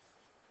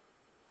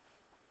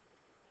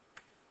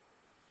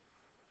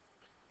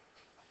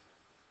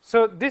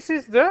 So this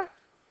is the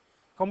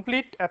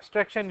complete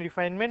abstraction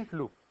refinement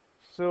loop.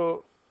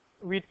 So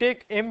we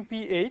take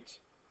MPH,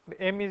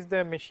 the M is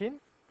the machine,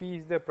 P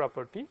is the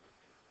property,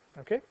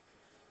 okay.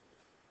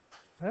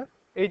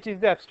 H is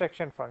the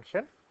abstraction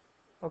function.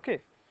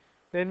 Okay.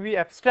 Then we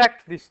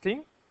abstract this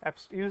thing,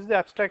 use the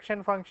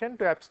abstraction function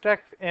to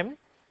abstract M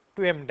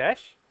to M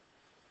dash,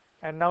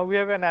 and now we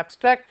have an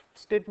abstract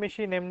state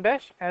machine M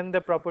dash and the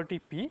property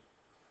P.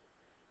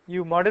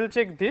 You model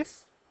check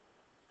this.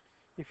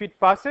 If it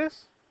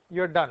passes,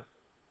 you are done,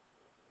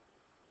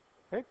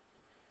 right,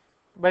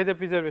 by the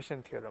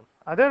preservation theorem.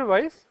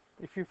 Otherwise,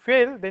 if you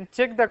fail, then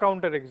check the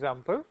counter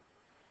example.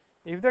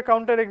 If the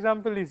counter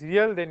example is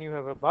real, then you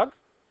have a bug.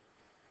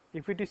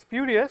 If it is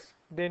spurious,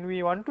 then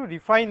we want to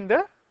refine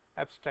the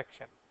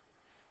abstraction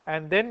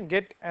and then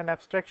get an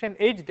abstraction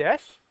H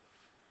dash,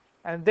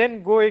 and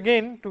then go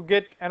again to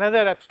get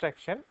another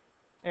abstraction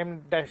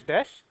M dash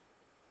dash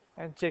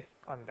and check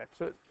on that.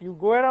 So, you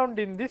go around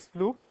in this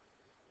loop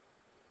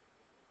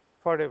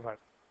forever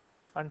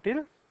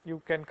until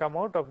you can come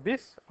out of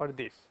this or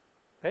this,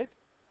 right.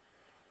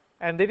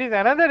 And there is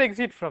another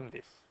exit from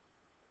this.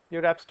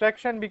 Your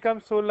abstraction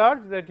becomes so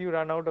large that you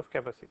run out of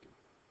capacity.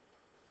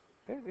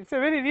 Right? It is a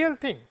very real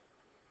thing,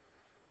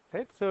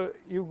 right. So,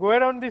 you go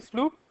around this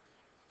loop.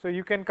 So,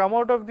 you can come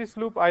out of this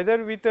loop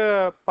either with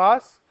a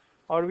pass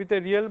or with a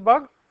real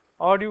bug,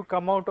 or you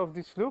come out of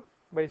this loop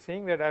by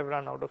saying that I have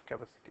run out of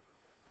capacity.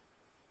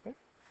 Okay.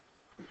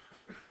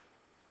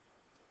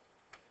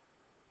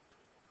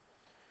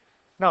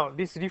 Now,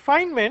 this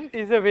refinement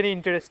is a very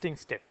interesting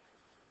step.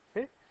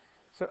 Okay.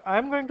 So, I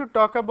am going to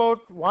talk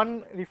about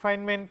one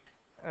refinement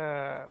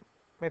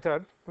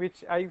method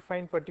which I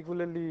find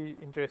particularly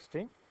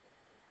interesting,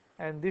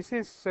 and this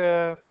is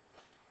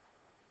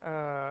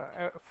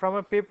from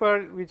a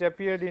paper which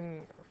appeared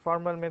in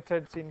Formal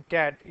Methods in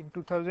CAD in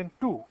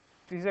 2002.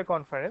 This is a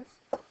conference,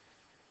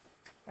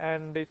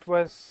 and it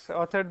was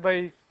authored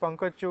by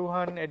Pankaj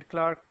Chauhan, Ed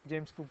Clark,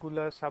 James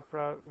Kukula,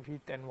 Sapra,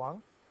 Vith and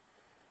Wang.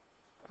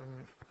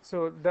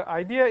 So, the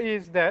idea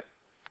is that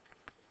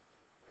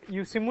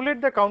you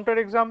simulate the counter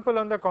example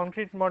on the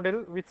concrete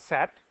model with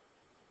SAT.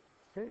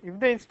 Okay. If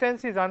the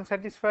instance is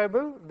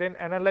unsatisfiable, then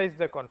analyze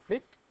the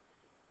conflict.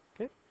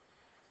 Okay.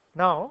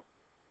 Now,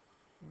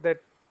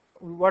 that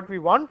what we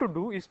want to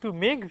do is to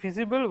make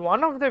visible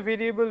one of the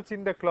variables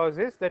in the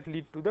clauses that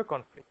lead to the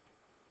conflict.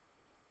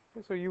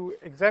 Okay. So, you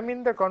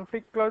examine the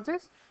conflict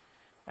clauses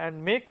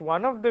and make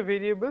one of the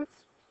variables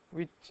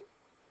which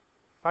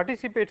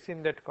participates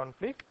in that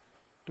conflict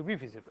to be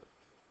visible.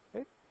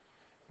 Right.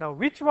 Now,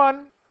 which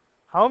one,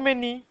 how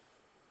many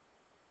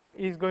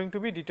is going to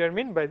be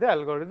determined by the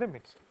algorithm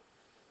itself.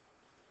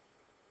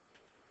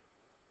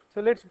 So,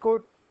 let us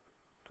go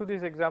to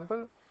this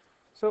example.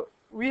 So,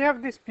 we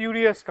have this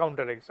spurious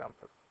counter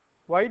example.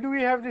 Why do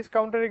we have this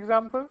counter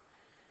example?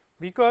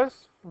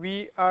 Because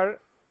we are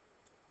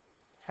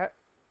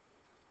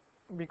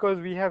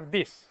we have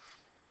this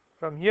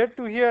from here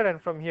to here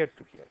and from here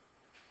to here.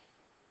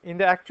 In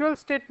the actual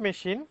state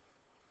machine,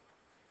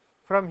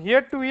 from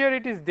here to here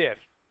it is there,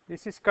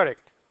 this is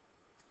correct,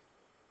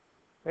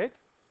 right.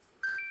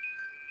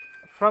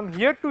 From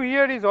here to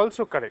here is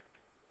also correct.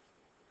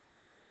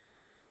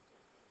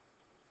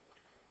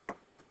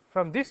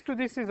 From this to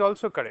this is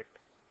also correct.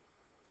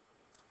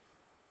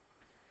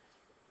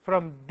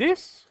 From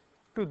this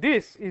to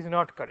this is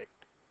not correct.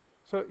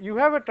 So, you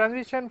have a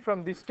transition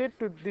from this state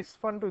to this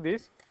one to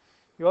this,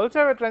 you also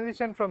have a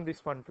transition from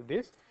this one to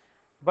this,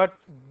 but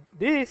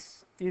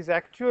this is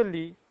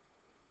actually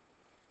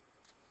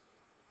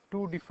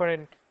two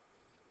different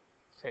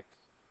sets.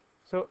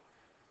 So,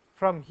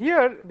 from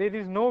here there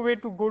is no way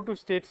to go to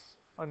states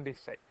on this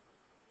side,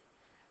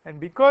 and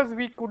because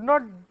we could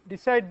not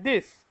decide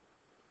this,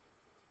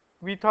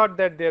 we thought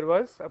that there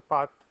was a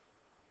path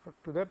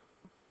to the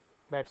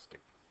bad state.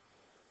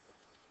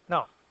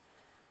 Now,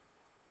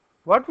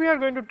 what we are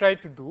going to try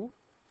to do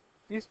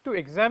is to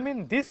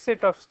examine this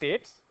set of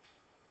states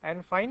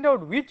and find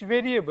out which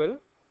variable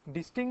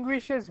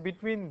distinguishes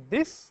between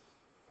this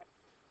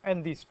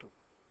and these two.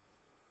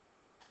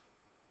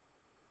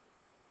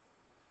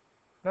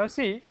 Now,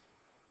 see,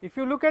 if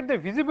you look at the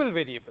visible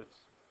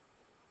variables,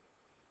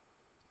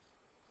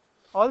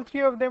 all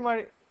three of them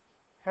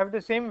have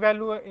the same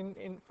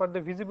value for the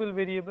visible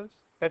variables.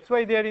 That is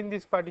why they are in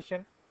this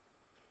partition,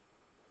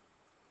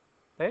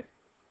 right.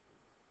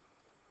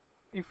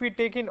 If we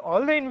take in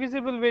all the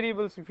invisible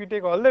variables, if we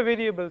take all the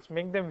variables,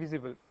 make them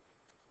visible,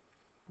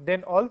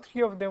 then all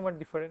three of them are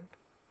different.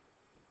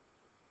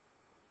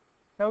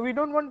 Now, we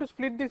do not want to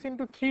split this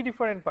into three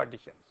different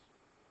partitions.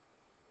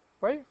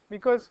 Why?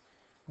 Because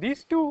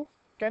these two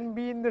can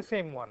be in the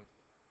same one.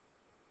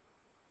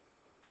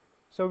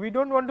 So, we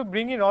do not want to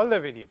bring in all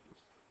the variables.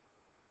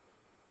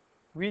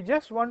 We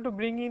just want to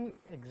bring in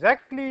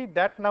exactly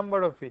that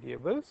number of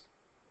variables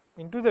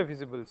into the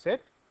visible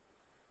set,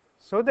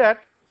 so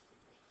that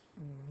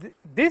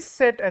this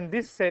set and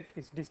this set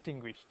is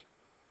distinguished.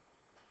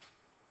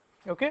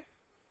 Okay?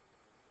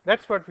 That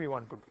is what we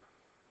want to do.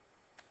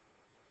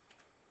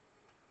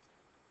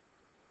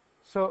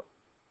 So,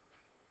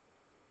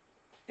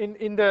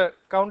 in the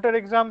counter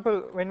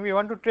example, when we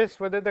want to trace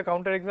whether the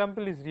counter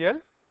example is real,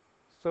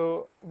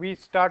 so we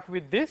start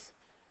with this,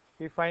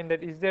 we find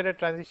that is there a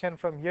transition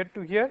from here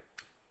to here,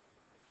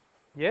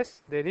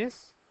 yes, there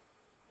is.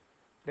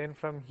 Then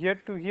from here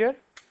to here,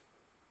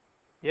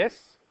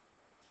 yes.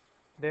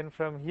 Then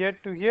from here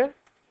to here,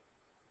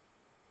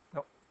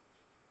 no,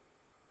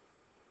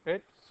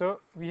 right. So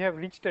we have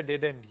reached a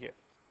dead end here.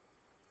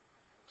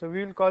 So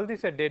we will call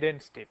this a dead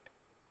end state,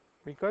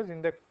 because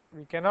in the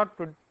we cannot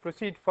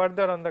proceed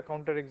further on the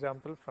counter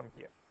example from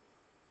here.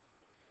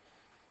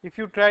 If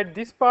you tried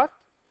this path,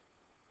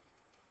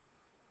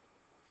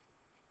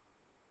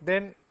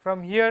 then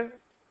from here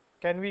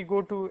can we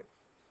go to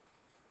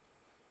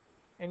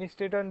any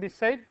state on this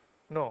side?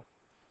 No.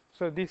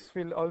 So this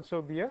will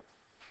also be a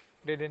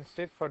dead end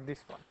state for this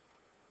one,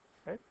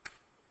 right.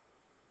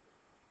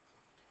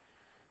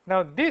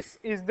 Now this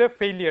is the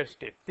failure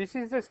state. This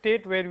is the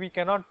state where we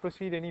cannot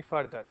proceed any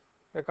further.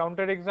 The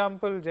counter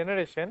example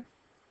generation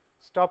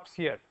stops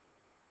here.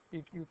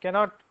 You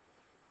cannot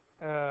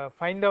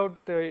find out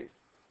the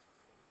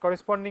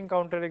corresponding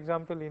counter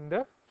example in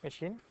the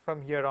machine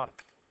from here on.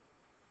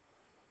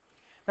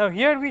 Now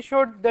here we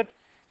showed that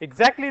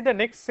exactly the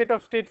next set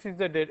of states is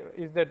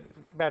the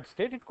bad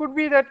state. It could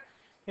be that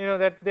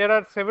that there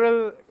are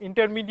several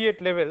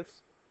intermediate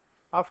levels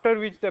after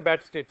which the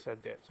bad states are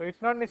there. So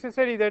it's not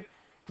necessary that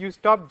you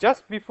stop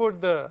just before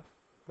the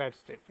bad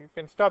state. You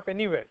can stop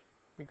anywhere,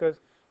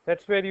 because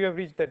that's where you have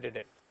reached the dead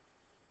end.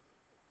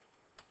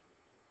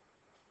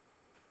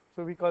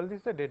 So we call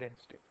this the dead end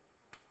state.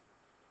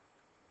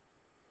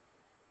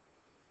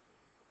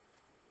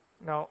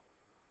 Now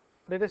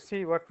let us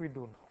see what we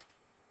do now.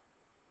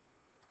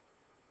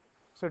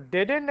 So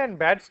dead end and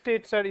bad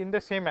states are in the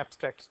same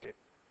abstract state.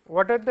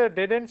 What are the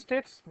dead end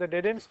states? The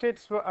dead end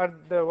states are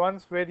the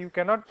ones where you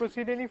cannot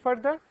proceed any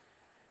further.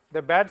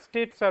 The bad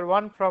states are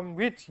one from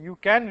which you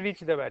can reach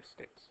the bad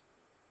states.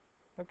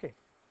 Okay.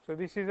 So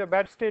this is a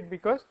bad state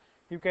because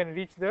you can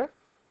reach the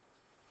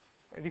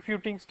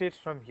refuting states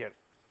from here.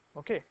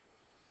 Okay.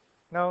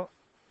 Now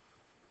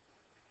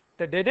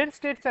the dead end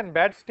states and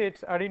bad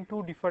states are in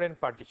two different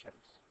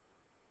partitions.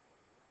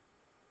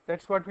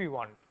 That's what we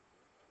want.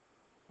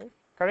 Right?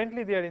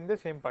 Currently they are in the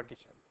same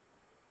partition.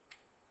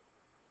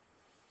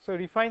 So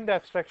refine the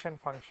abstraction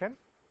function.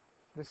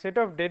 The set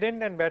of dead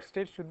end and bad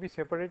states should be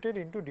separated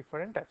into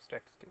different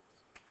abstract states.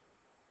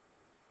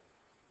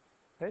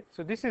 Right.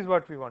 So this is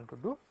what we want to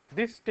do.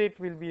 This state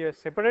will be a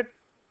separate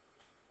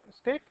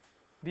state.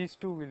 These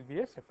two will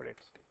be a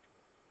separate state.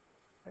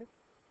 Right.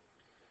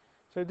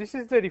 So this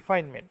is the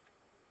refinement.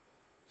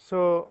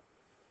 So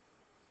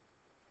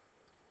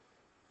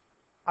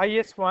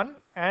IS1,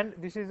 and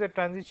this is the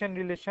transition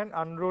relation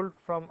unrolled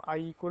from I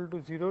equal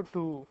to 0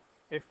 to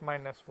f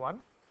minus 1.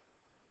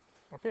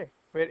 Okay,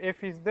 where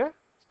f is the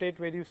state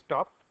where you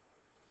stopped,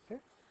 okay,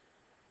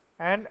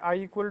 and I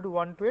equal to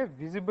 1 to a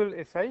visible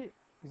SI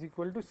is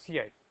equal to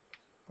Ci.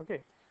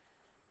 Okay,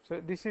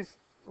 so this is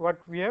what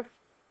we have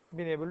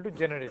been able to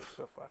generate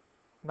so far.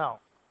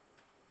 Now,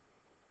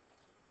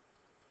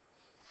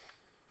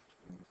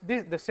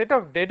 the set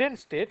of dead end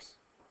states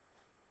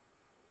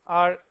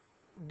are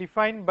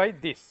defined by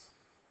this.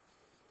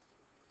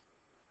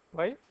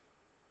 Why?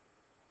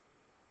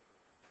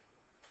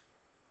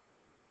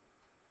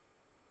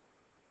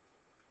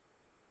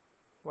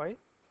 Why?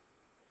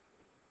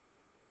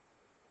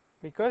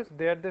 Because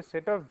they are the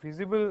set of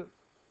visible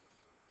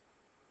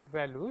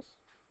values,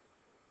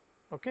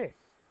 okay,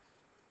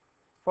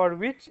 for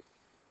which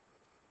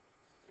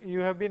you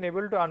have been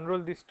able to unroll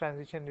this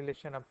transition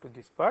relation up to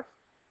this part,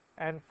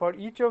 and for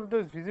each of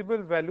those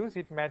visible values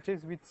it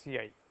matches with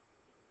Ci.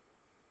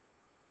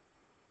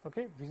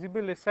 Okay,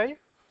 visible Si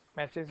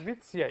matches with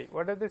Ci.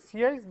 What are the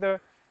Ci's?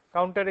 The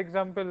counter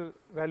example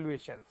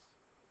valuations,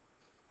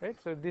 right.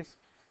 So this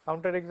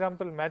counter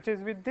example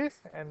matches with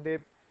this, and they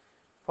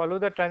follow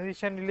the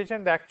transition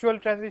relation, the actual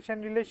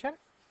transition relation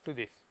to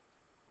this.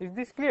 Is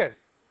this clear?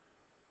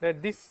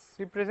 That this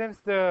represents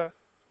the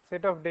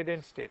set of dead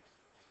end states.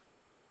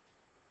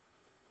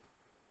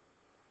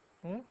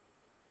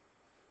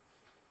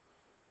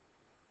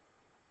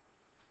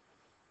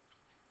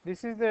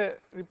 This is the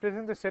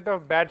represent the set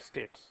of bad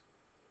states.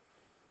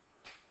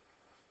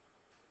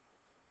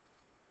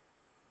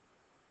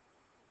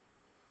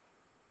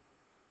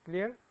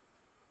 Clear?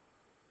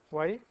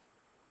 Why?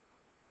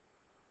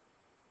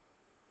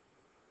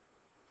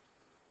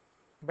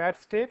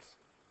 Bad states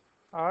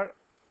are,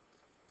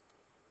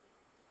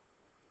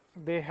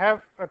 they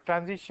have a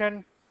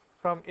transition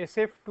from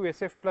SF to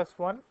SF plus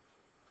 1,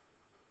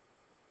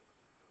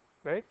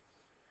 right,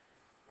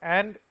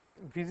 and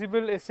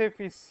visible SF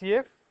is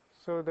CF.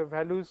 So the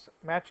values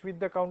match with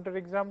the counter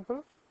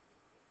example,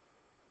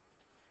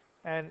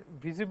 and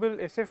visible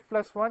SF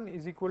plus 1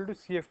 is equal to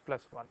CF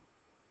plus 1,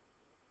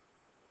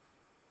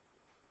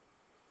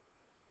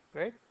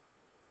 right.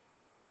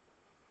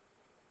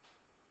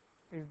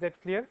 Is that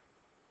clear?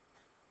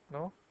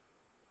 No?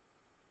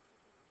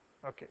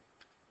 Okay.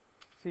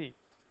 See,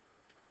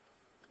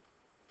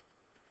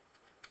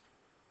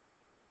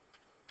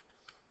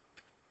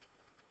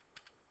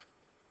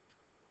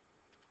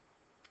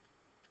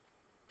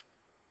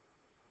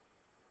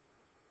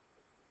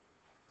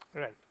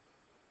 right.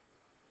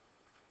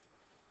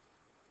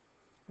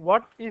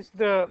 what is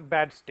the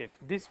bad state?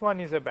 This one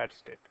is a bad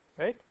state,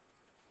 right?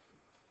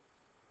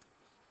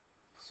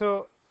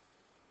 So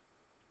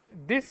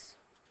this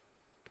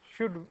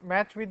should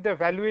match with the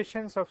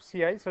valuations of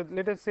Ci. So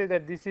let us say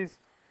that this is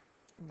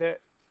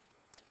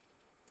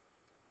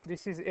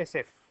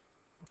SF,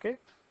 okay?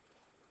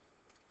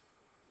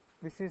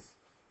 This is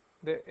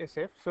the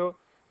SF. So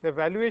the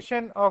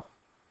valuation of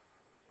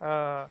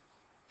the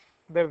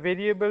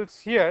variables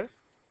here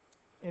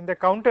in the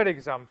counter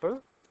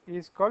example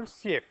is called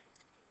CF,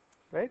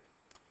 right?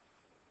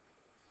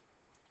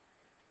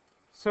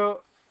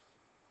 So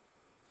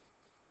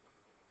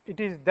it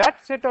is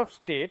that set of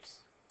states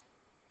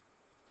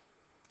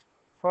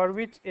for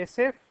which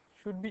SF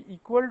should be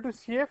equal to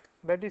CF,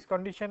 that is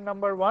condition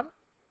number 1,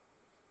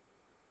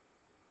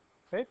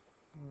 right?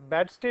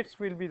 Bad states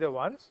will be the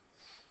ones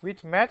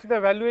which match the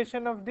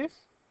valuation of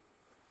this,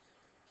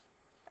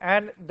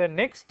 and the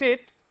next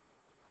state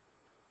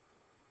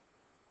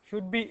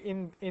should be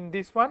in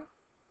this one.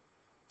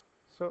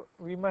 So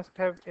we must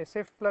have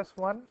SF plus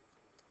 1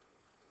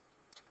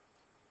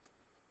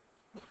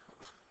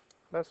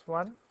 plus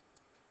 1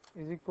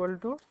 is equal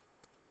to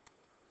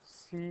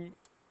CF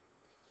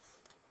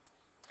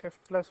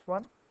plus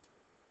 1,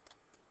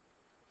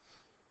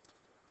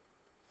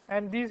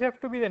 and these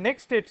have to be the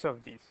next states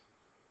of these,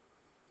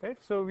 right?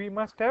 So we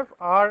must have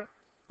R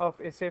of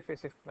SF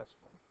plus 1,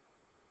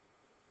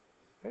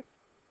 right?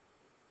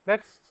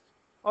 That's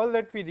all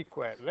that we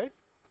require, right?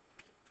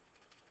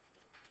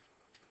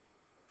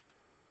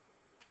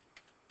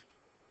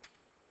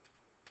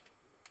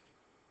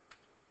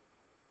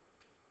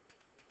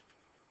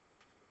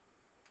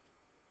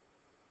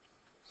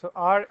 So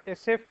R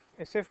SF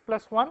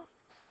plus 1,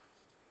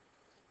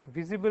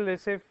 visible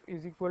SF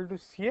is equal to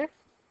CF,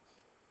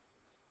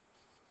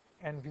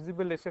 and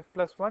visible SF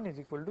plus 1 is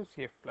equal to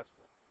CF plus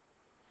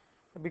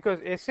 1, because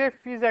SF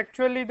is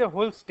actually the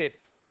whole state.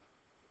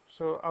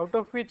 So out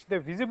of which the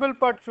visible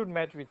part should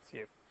match with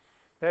CF.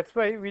 That is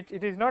why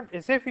it is not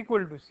SF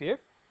equal to CF,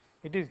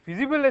 it is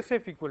visible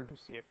SF equal to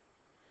CF,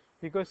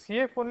 because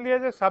CF only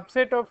has a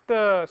subset of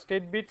the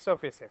state bits of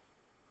SF,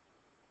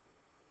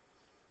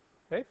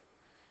 right,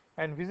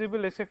 and visible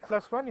SF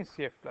plus 1 is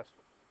CF plus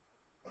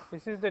 1.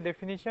 This is the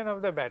definition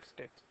of the bad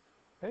states,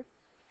 right,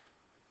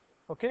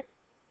 okay,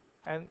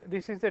 and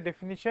this is the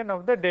definition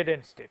of the dead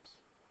end states,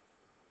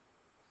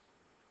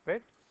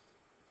 right.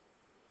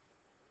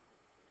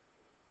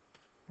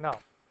 Now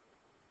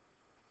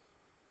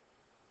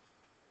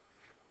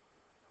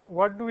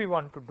what do we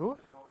want to do?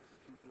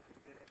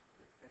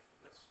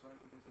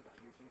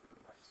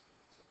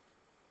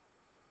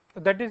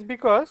 That is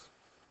because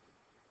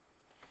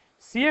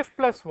CF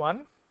plus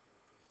 1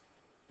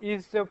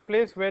 is the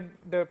place where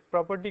the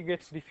property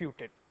gets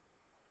refuted.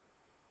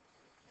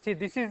 See,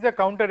 this is the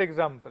counter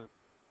example.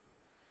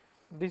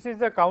 This is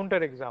the counter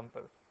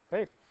example,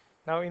 right?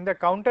 Now, in the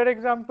counter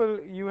example,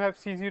 you have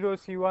C0,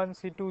 C1,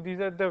 C2. These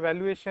are the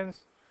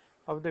valuations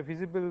of the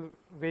visible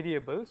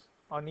variables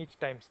on each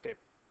time step,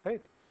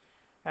 right?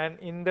 And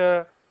in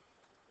the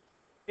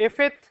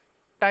fth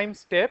time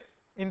step,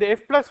 in the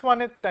f plus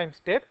 1th time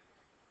step,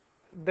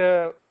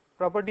 the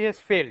property has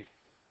failed.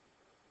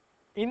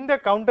 In the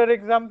counter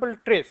example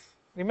trace,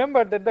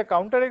 remember that the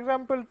counter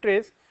example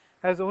trace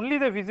has only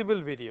the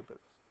visible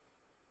variables,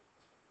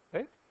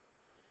 right.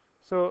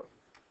 So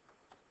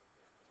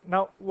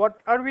now what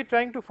are we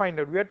trying to find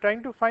out? We are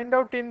trying to find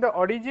out in the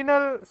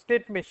original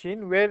state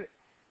machine where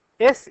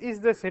S is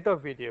the set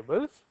of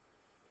variables,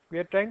 we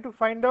are trying to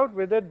find out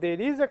whether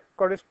there is a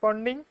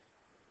corresponding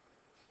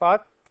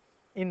path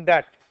in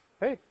that,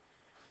 right.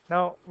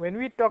 Now when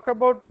we talk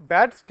about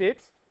bad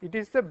states, it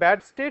is the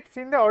bad states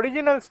in the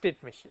original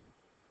state machine,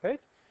 right.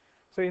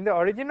 So in the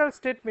original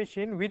state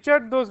machine, which are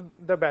those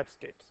the bad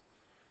states?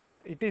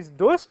 It is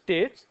those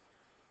states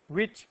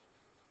which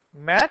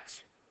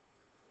match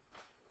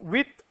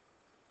with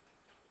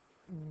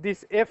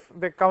this f,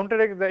 the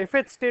counter, the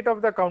fth state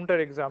of the counter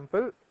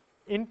example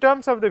in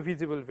terms of the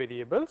visible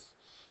variables,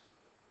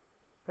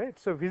 right.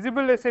 So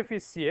visible SF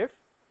is CF,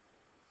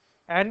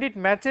 and it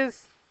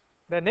matches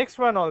the next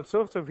one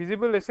also. So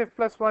visible SF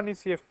plus 1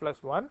 is CF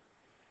plus 1,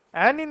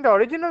 and in the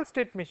original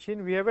state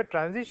machine we have a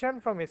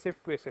transition from SF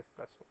to SF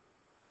plus 1.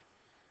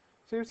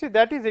 So you see,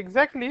 that is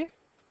exactly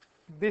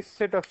this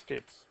set of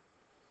states,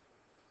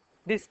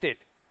 this state.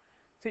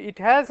 See, it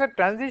has a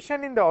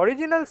transition in the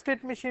original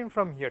state machine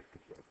from here to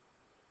here,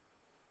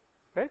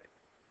 right.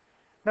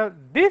 Now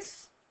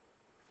this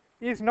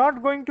is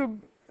not going to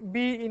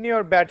be in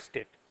your bad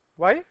state.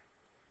 Why?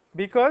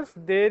 Because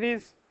there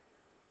is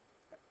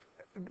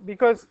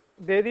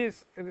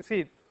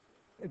see,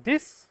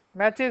 this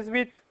matches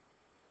with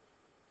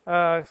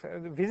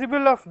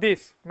visible of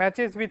this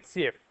matches with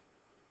CF,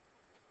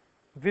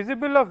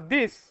 visible of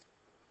this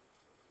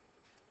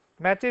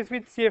matches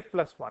with CF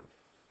plus 1,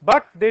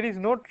 but there is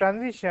no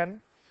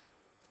transition.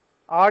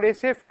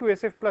 RSF to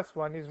SF plus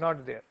 1 is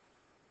not there.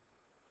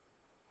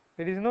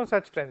 There is no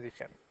such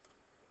transition.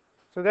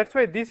 So that is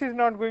why this is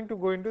not going to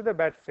go into the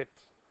bad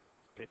sets,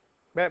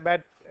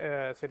 bad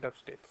set of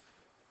states,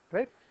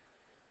 right.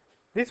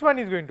 This one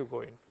is going to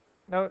go in.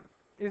 Now,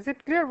 is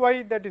it clear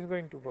why that is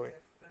going to go in?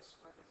 F+1 is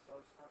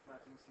also not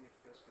matching CF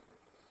plus 2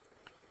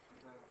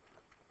 in the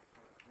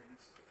middle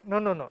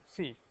state. No.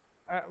 See,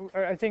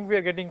 I think we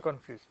are getting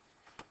confused.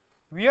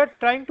 We are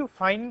trying to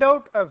find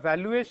out a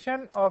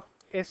valuation of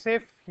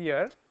SF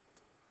here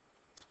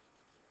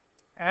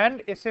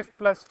and SF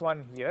plus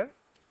 1 here,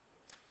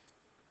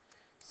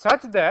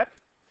 such that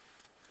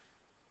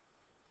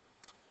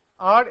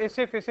our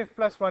SF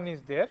plus 1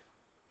 is there.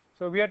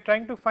 So, we are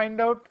trying to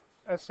find out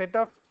a set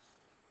of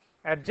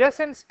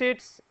adjacent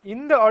states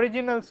in the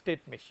original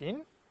state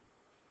machine,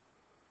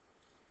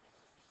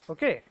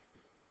 okay,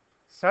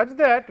 such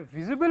that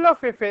visible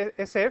of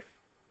SF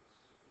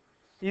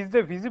is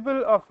the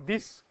visible of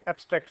this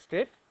abstract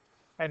state,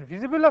 and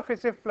visible of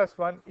SF plus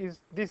 1 is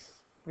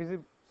this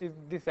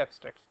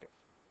abstract state,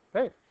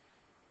 right.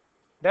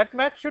 That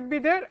match should be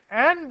there,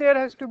 and there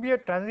has to be a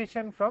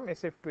transition from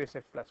SF to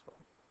SF plus 1.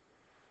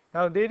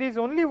 Now, there is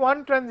only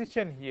one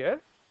transition here,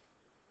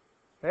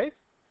 right.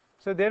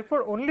 So,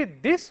 therefore, only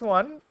this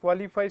one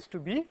qualifies to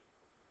be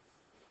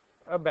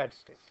a bad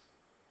state.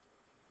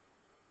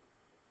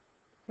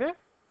 Okay?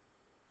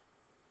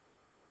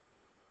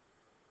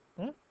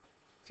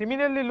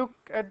 Similarly, look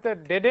at the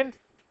dead end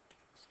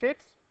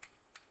states.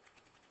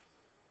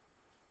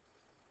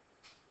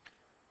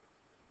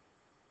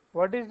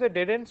 What is the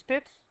dead end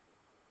states?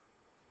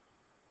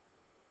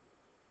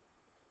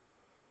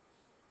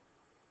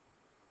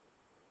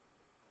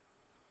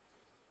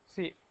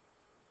 See,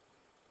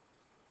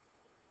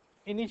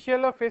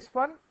 initial of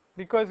S1,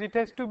 because it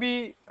has to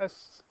be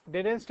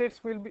dead end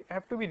states will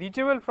have to be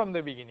reachable from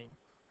the beginning,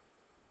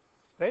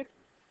 right.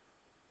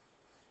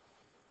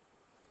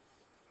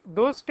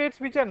 Those states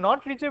which are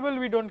not reachable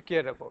we do not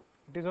care about,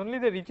 it is only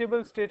the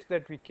reachable states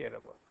that we care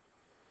about.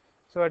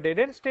 So, a dead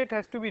end state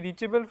has to be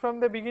reachable from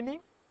the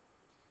beginning,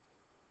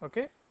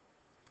 okay,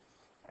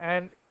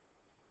 and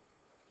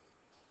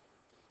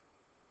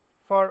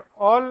for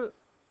all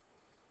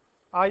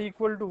I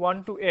equal to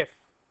 1 to f,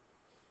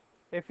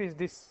 f is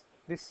this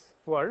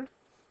world,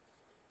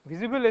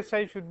 visible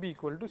Si should be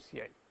equal to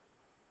Ci.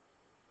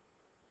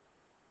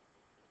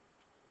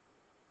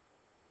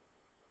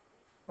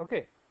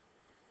 Okay.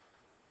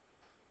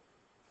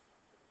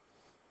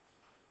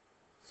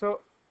 So,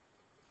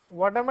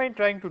 what am I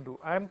trying to do?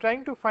 I am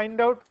trying to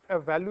find out a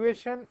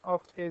valuation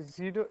of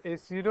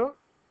S0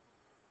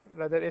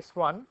 rather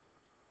S1,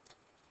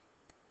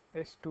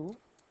 S2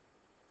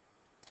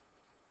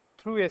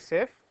 through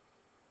SF.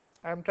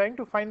 I am trying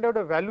to find out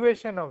a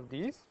valuation of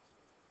these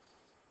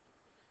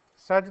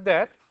such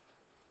that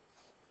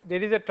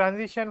there is a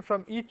transition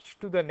from each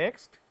to the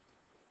next,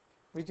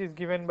 which is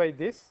given by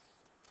this,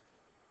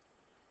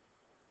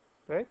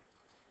 right,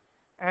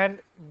 and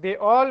they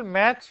all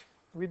match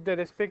with the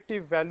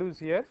respective values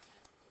here,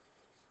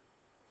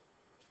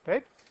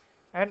 right,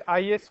 and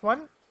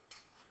IS1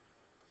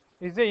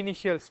 is the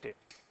initial state.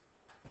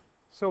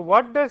 So,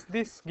 what does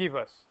this give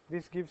us?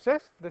 This gives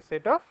us the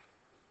set of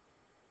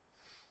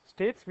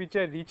states which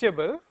are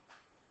reachable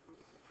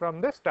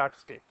from the start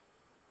state,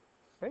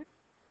 right.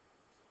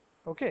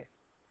 Okay.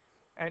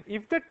 And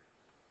if the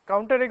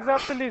counter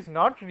example is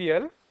not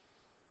real,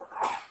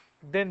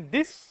 then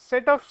this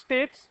set of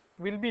states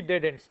will be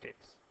dead end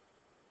states,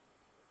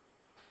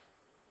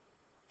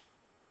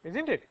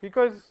 isn't it?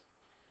 Because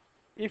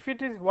if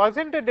it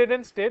wasn't a dead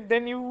end state,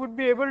 then you would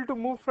be able to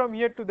move from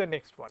here to the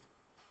next one,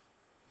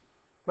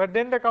 but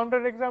then the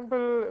counter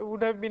example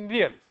would have been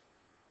real.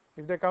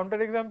 If the counter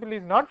example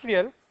is not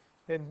real,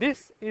 then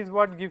this is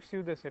what gives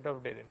you the set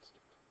of dead end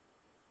states.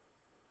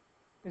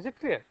 Is it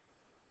clear?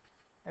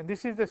 And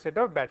this is the set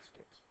of bad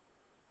states,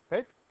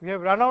 right. We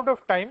have run out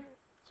of time.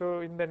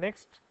 So, in the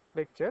next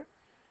lecture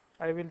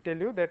I will tell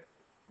you that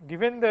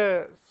given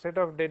the set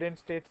of dead end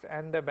states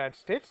and the bad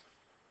states,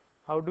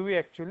 how do we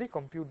actually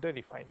compute the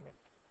refinement.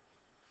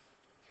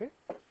 Okay.